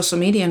me on social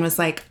media and was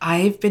like,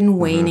 I've been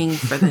waiting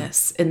for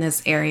this in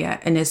this area.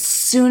 And as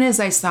soon as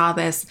I saw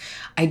this,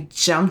 I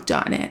jumped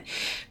on it,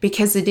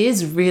 because it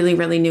is really,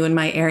 really new in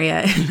my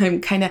area. And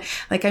I'm kind of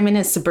like, I'm in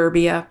a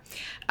suburbia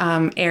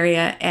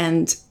area.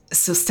 And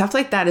so stuff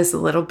like that is a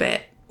little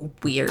bit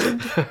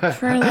weird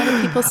for a lot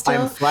of people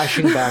still. I'm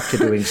flashing back to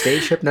doing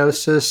stage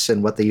hypnosis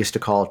in what they used to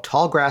call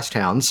tall grass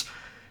towns.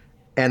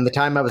 And the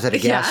time I was at a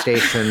gas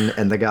station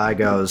and the guy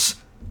goes,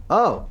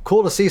 oh,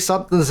 cool to see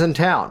something's in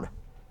town.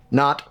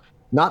 Not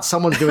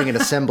someone's doing an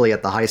assembly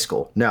at the high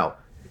school. No,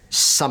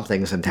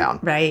 something's in town.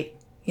 Right.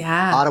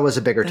 Yeah. Ottawa's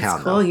a bigger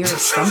town, cool. though. You're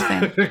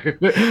something.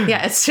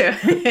 Yeah, it's true.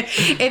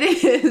 It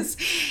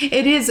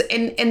is.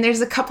 And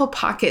there's a couple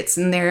pockets,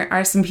 and there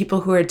are some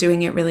people who are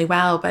doing it really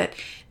well, but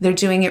they're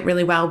doing it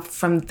really well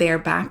from their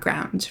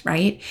background,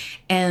 right?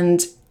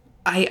 And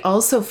I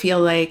also feel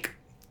like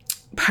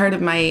part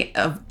of my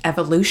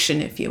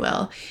evolution, if you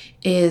will,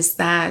 is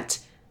that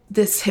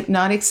this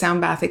hypnotic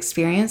sound bath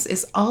experience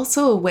is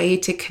also a way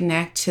to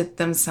connect to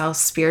themselves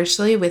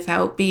spiritually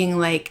without being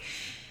like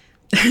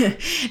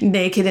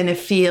naked in a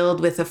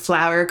field with a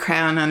flower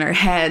crown on our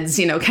heads,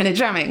 you know, kind of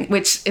drumming,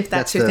 which if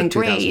that's your thing,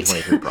 great.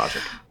 2023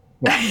 project.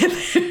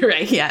 Yeah.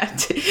 Right. Yeah.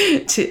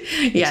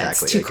 Exactly.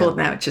 It's too cold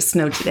now. It just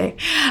snowed today.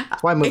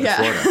 That's why I moved to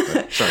Florida.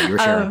 But, sorry, you were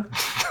sharing.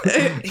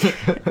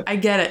 I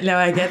get it. No,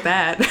 I get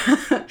that.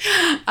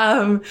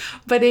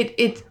 But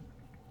it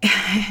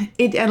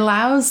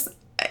allows,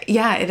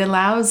 it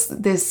allows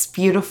this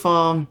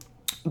beautiful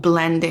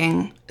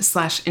blending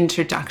 /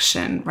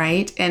 introduction,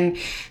 right? And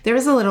there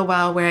was a little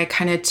while where I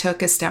kind of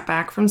took a step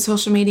back from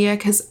social media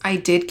because I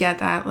did get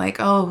that like,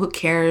 oh, who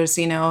cares,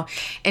 you know?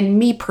 And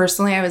me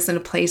personally, I was in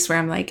a place where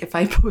I'm like, if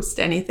I post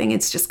anything,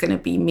 it's just going to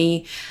be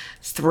me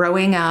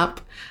throwing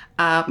up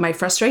my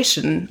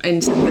frustration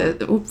into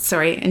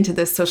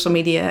the social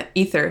media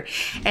ether.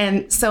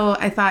 And so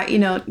I thought, you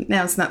know,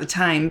 now's not the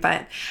time,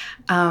 but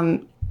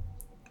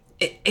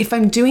if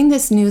I'm doing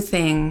this new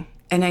thing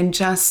and I'm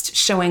just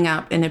showing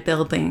up in a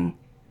building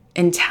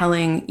and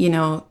telling, you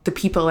know, the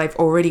people I've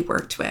already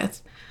worked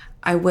with,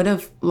 I would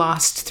have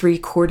lost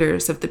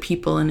 3/4 of the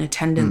people in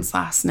attendance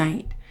last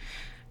night,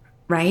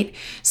 right?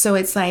 So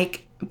it's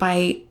like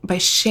by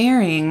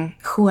sharing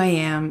who I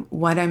am,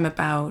 what I'm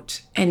about,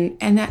 and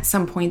at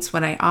some points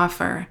what I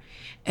offer,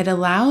 it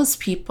allows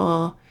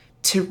people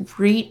to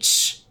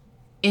reach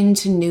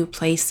into new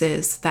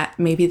places that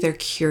maybe they're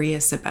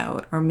curious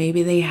about, or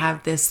maybe they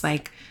have this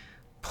like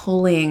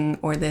pulling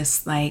or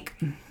this like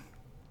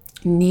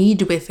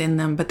need within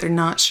them, but they're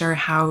not sure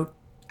how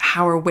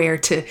or where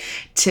to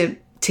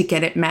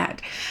get it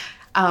met.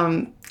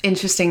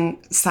 Interesting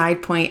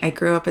side point, I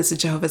grew up as a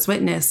Jehovah's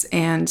Witness,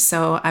 and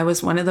so I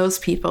was one of those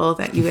people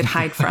that you would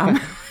hide from.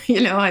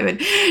 You know, I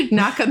would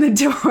knock on the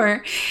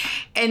door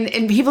and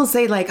people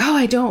say like, oh,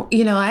 I don't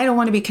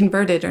want to be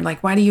converted, or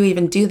like, why do you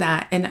even do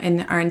that?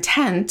 And our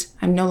intent,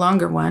 I'm no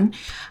longer one,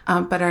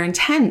 but our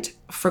intent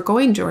for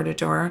going door to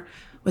door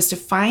was to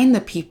find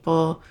the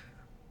people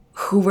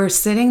who were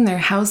sitting in their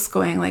house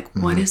going like,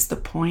 what is the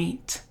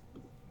point?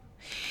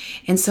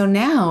 And so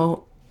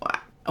now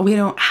we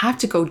don't have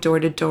to go door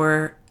to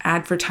door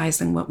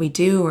advertising what we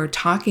do or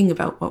talking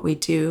about what we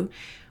do.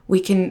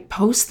 We can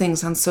post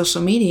things on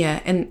social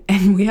media, and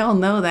we all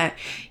know that,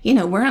 you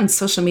know, we're on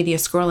social media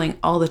scrolling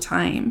all the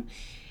time.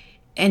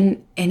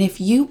 And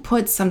if you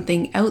put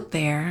something out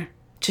there,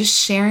 just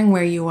sharing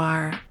where you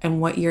are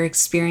and what you're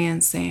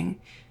experiencing,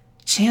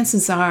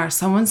 chances are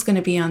someone's going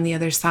to be on the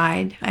other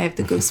side. I have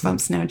the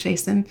goosebumps now,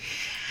 Jason.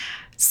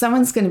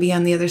 Someone's going to be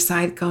on the other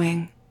side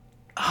going,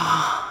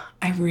 oh,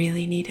 I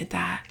really needed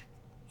that.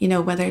 You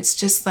know, whether it's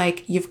just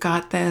like, you've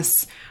got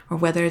this, or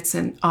whether it's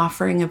an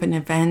offering of an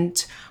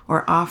event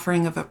or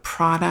offering of a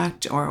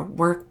product or a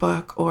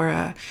workbook or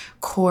a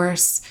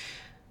course.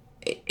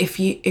 If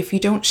you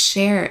don't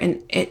share,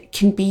 and it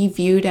can be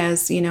viewed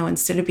as, you know,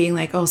 instead of being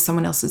like, oh,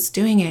 someone else is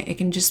doing it, it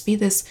can just be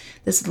this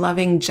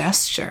loving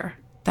gesture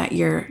that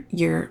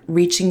you're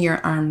reaching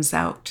your arms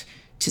out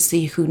to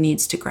see who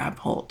needs to grab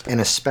hold. And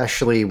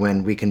especially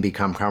when we can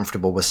become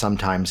comfortable with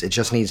sometimes it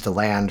just needs to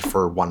land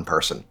for one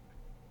person.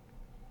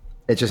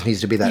 It just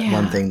needs to be that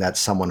one thing that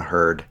someone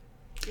heard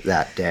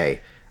that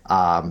day.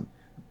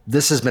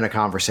 This has been a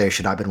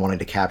conversation I've been wanting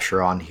to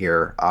capture on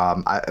here.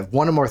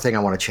 One more thing I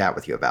want to chat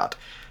with you about,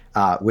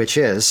 which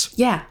is...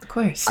 Yeah, of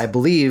course. I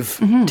believe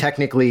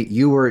technically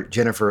you were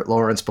Jennifer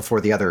Lawrence before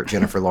the other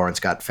Jennifer Lawrence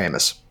got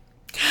famous.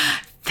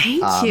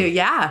 Thank you.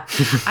 Yeah,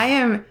 I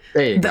am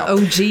the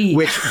OG.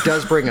 Which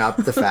does bring up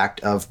the fact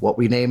of what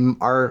we name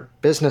our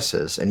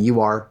businesses. And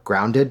you are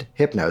Grounded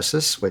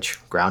Hypnosis, which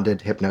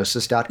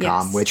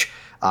groundedhypnosis.com, which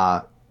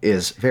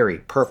is very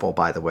purple,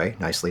 by the way.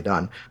 Nicely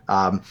done.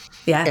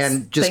 Yes.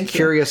 And just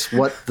curious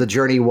what the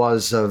journey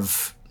was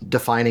of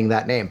defining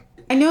that name.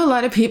 I know a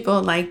lot of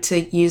people like to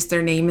use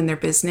their name in their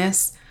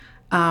business,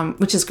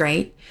 which is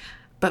great.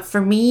 But for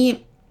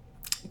me,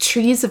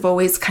 trees have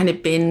always kind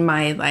of been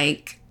my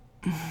like...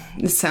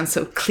 This sounds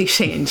so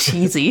cliche and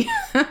cheesy,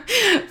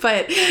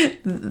 but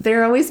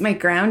they're always my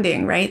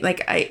grounding, right?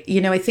 Like I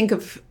think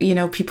of, you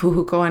know, people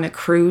who go on a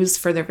cruise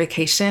for their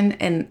vacation,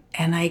 and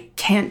I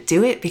can't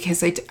do it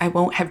because I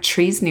won't have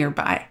trees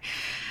nearby.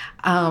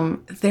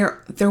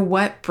 They're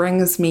what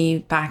brings me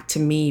back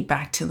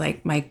to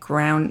like my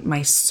ground,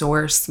 my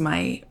source,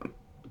 my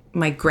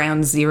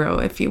ground zero,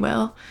 if you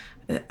will.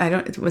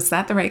 Was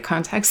that the right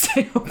context?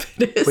 I hope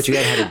it is. But you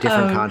had a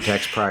different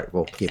context prior.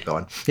 We'll keep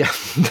going. Yeah.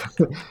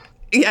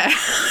 Yeah,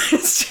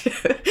 it's true.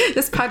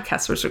 This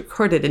podcast was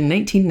recorded in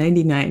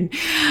 1999.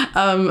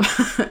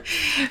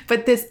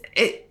 But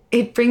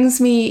it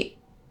brings me,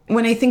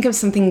 when I think of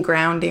something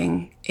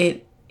grounding,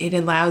 it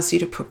allows you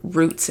to put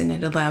roots in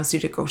it. It allows you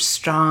to go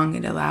strong.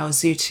 It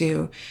allows you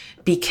to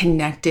be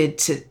connected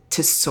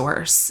to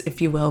source,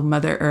 if you will,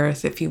 Mother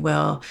Earth, if you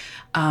will,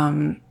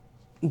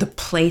 the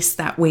place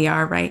that we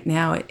are right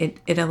now.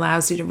 It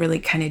allows you to really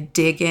kind of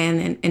dig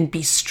in and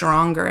be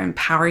stronger,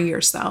 empower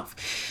yourself.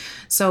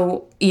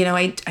 So,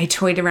 I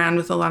toyed around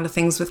with a lot of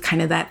things with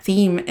kind of that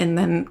theme, and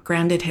then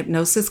grounded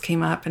hypnosis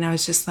came up, and I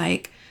was just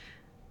like,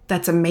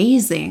 that's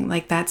amazing.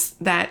 Like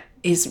that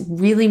is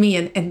really me.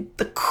 And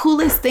the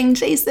coolest thing,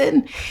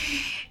 Jason,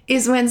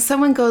 is when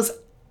someone goes,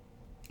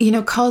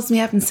 calls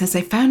me up and says,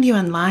 I found you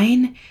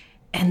online,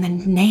 and the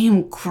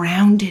name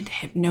Grounded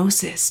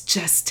Hypnosis,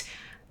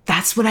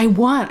 that's what I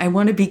want. I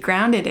want to be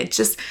grounded.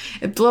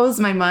 It blows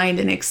my mind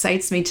and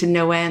excites me to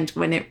no end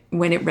when it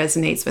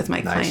resonates with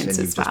my clients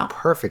as well.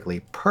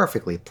 Perfectly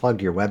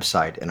plugged your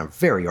website in a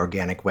very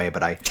organic way,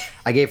 but I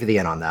gave you the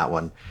in on that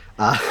one.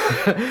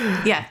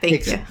 Yeah,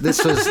 thank you.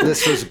 This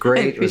was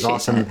great. It was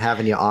awesome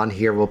having you on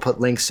here. We'll put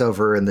links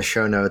over in the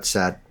show notes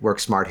at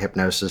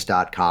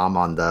worksmarthypnosis.com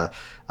on the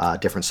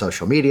different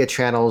social media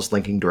channels,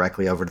 linking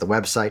directly over to the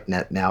website.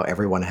 Now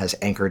everyone has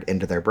anchored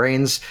into their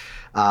brains.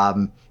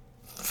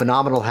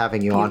 Phenomenal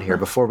having you on here.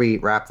 Before we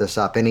wrap this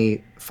up,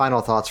 any final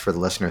thoughts for the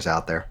listeners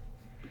out there?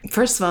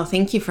 First of all,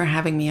 thank you for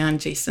having me on,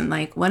 Jason.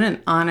 Like, what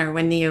an honor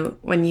when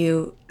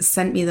you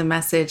sent me the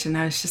message, and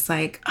I was just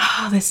like,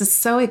 oh, this is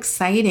so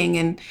exciting.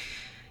 And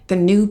the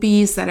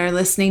newbies that are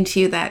listening to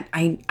you that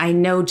I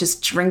know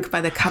just drink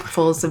by the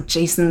cupfuls of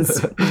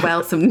Jason's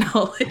wealth of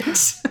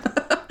knowledge.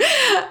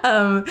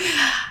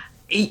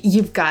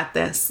 You've got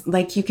this.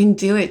 Like, you can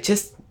do it.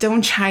 Just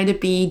don't try to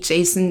be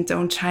Jason.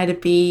 Don't try to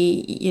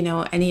be,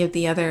 any of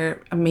the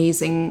other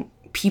amazing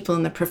people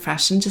in the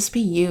profession. Just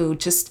be you.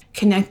 Just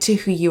connect to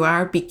who you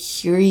are. Be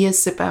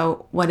curious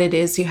about what it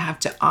is you have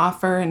to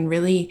offer, and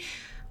really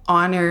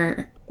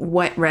honor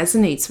what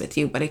resonates with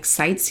you, what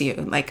excites you.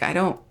 Like, I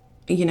don't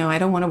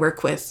want to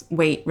work with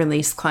weight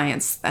release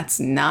clients. That's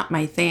not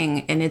my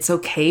thing. And it's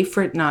okay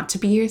for it not to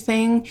be your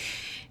thing.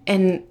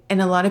 And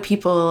a lot of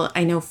people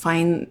I know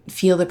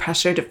feel the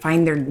pressure to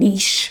find their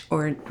niche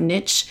or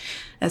niche,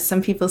 as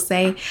some people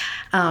say.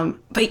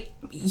 But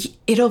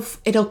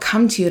it'll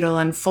come to you, it'll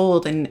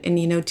unfold, and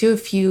do a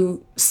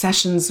few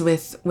sessions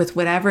with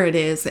whatever it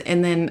is,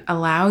 and then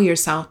allow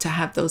yourself to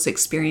have those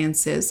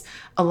experiences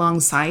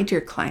alongside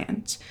your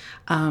client.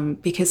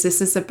 Because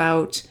this is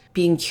about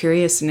being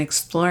curious and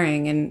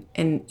exploring.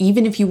 And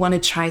even if you want to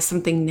try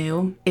something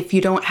new, if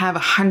you don't have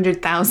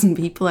 100,000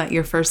 people at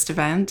your first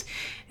event,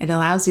 it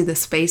allows you the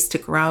space to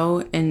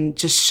grow and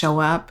just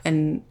show up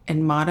and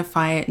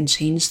modify it and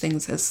change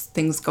things as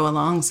things go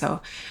along.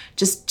 So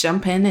just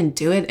jump in and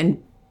do it,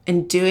 and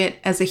do it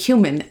as a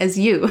human, as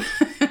you.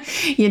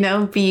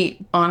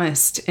 Be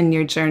honest in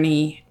your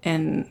journey,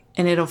 and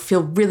it'll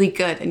feel really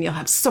good, and you'll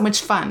have so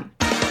much fun.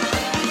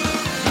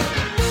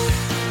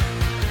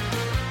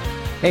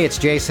 Hey, it's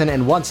Jason,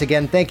 and once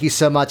again, thank you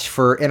so much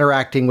for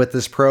interacting with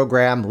this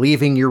program,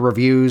 leaving your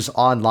reviews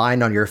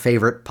online on your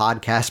favorite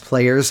podcast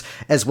players,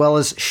 as well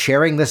as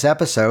sharing this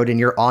episode in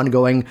your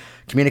ongoing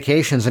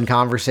communications and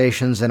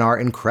conversations in our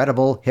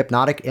incredible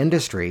hypnotic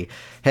industry.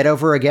 Head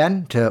over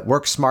again to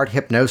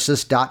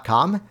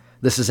worksmarthypnosis.com.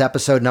 This is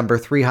episode number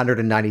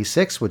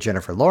 396 with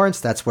Jennifer Lawrence.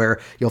 That's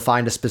where you'll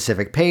find a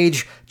specific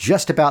page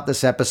just about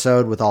this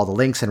episode with all the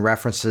links and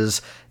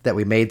references that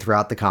we made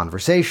throughout the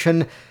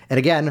conversation. And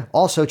again,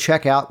 also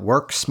check out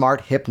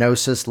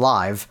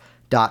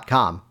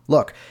worksmarthypnosislive.com.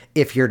 Look,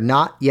 if you're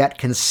not yet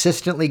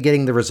consistently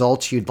getting the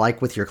results you'd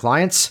like with your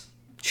clients,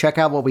 check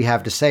out what we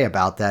have to say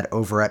about that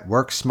over at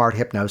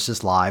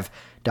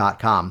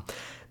worksmarthypnosislive.com.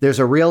 There's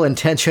a real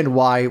intention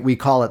why we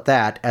call it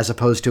that, as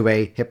opposed to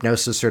a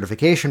hypnosis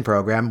certification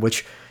program,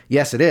 which,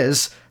 yes, it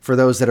is, for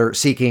those that are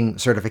seeking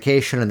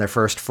certification in their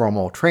first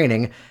formal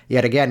training.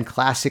 Yet again,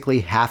 classically,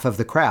 half of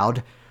the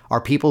crowd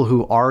are people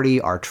who already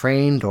are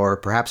trained or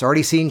perhaps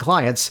already seeing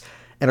clients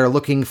and are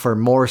looking for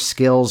more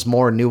skills,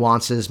 more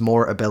nuances,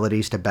 more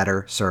abilities to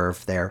better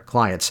serve their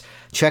clients.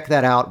 Check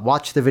that out,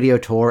 watch the video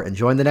tour, and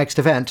join the next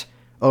event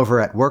over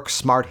at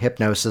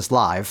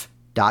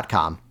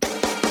worksmarthypnosislive.com.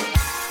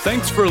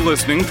 Thanks for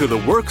listening to the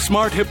Work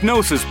Smart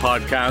Hypnosis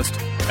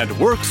podcast at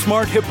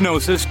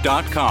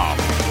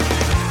worksmarthypnosis.com.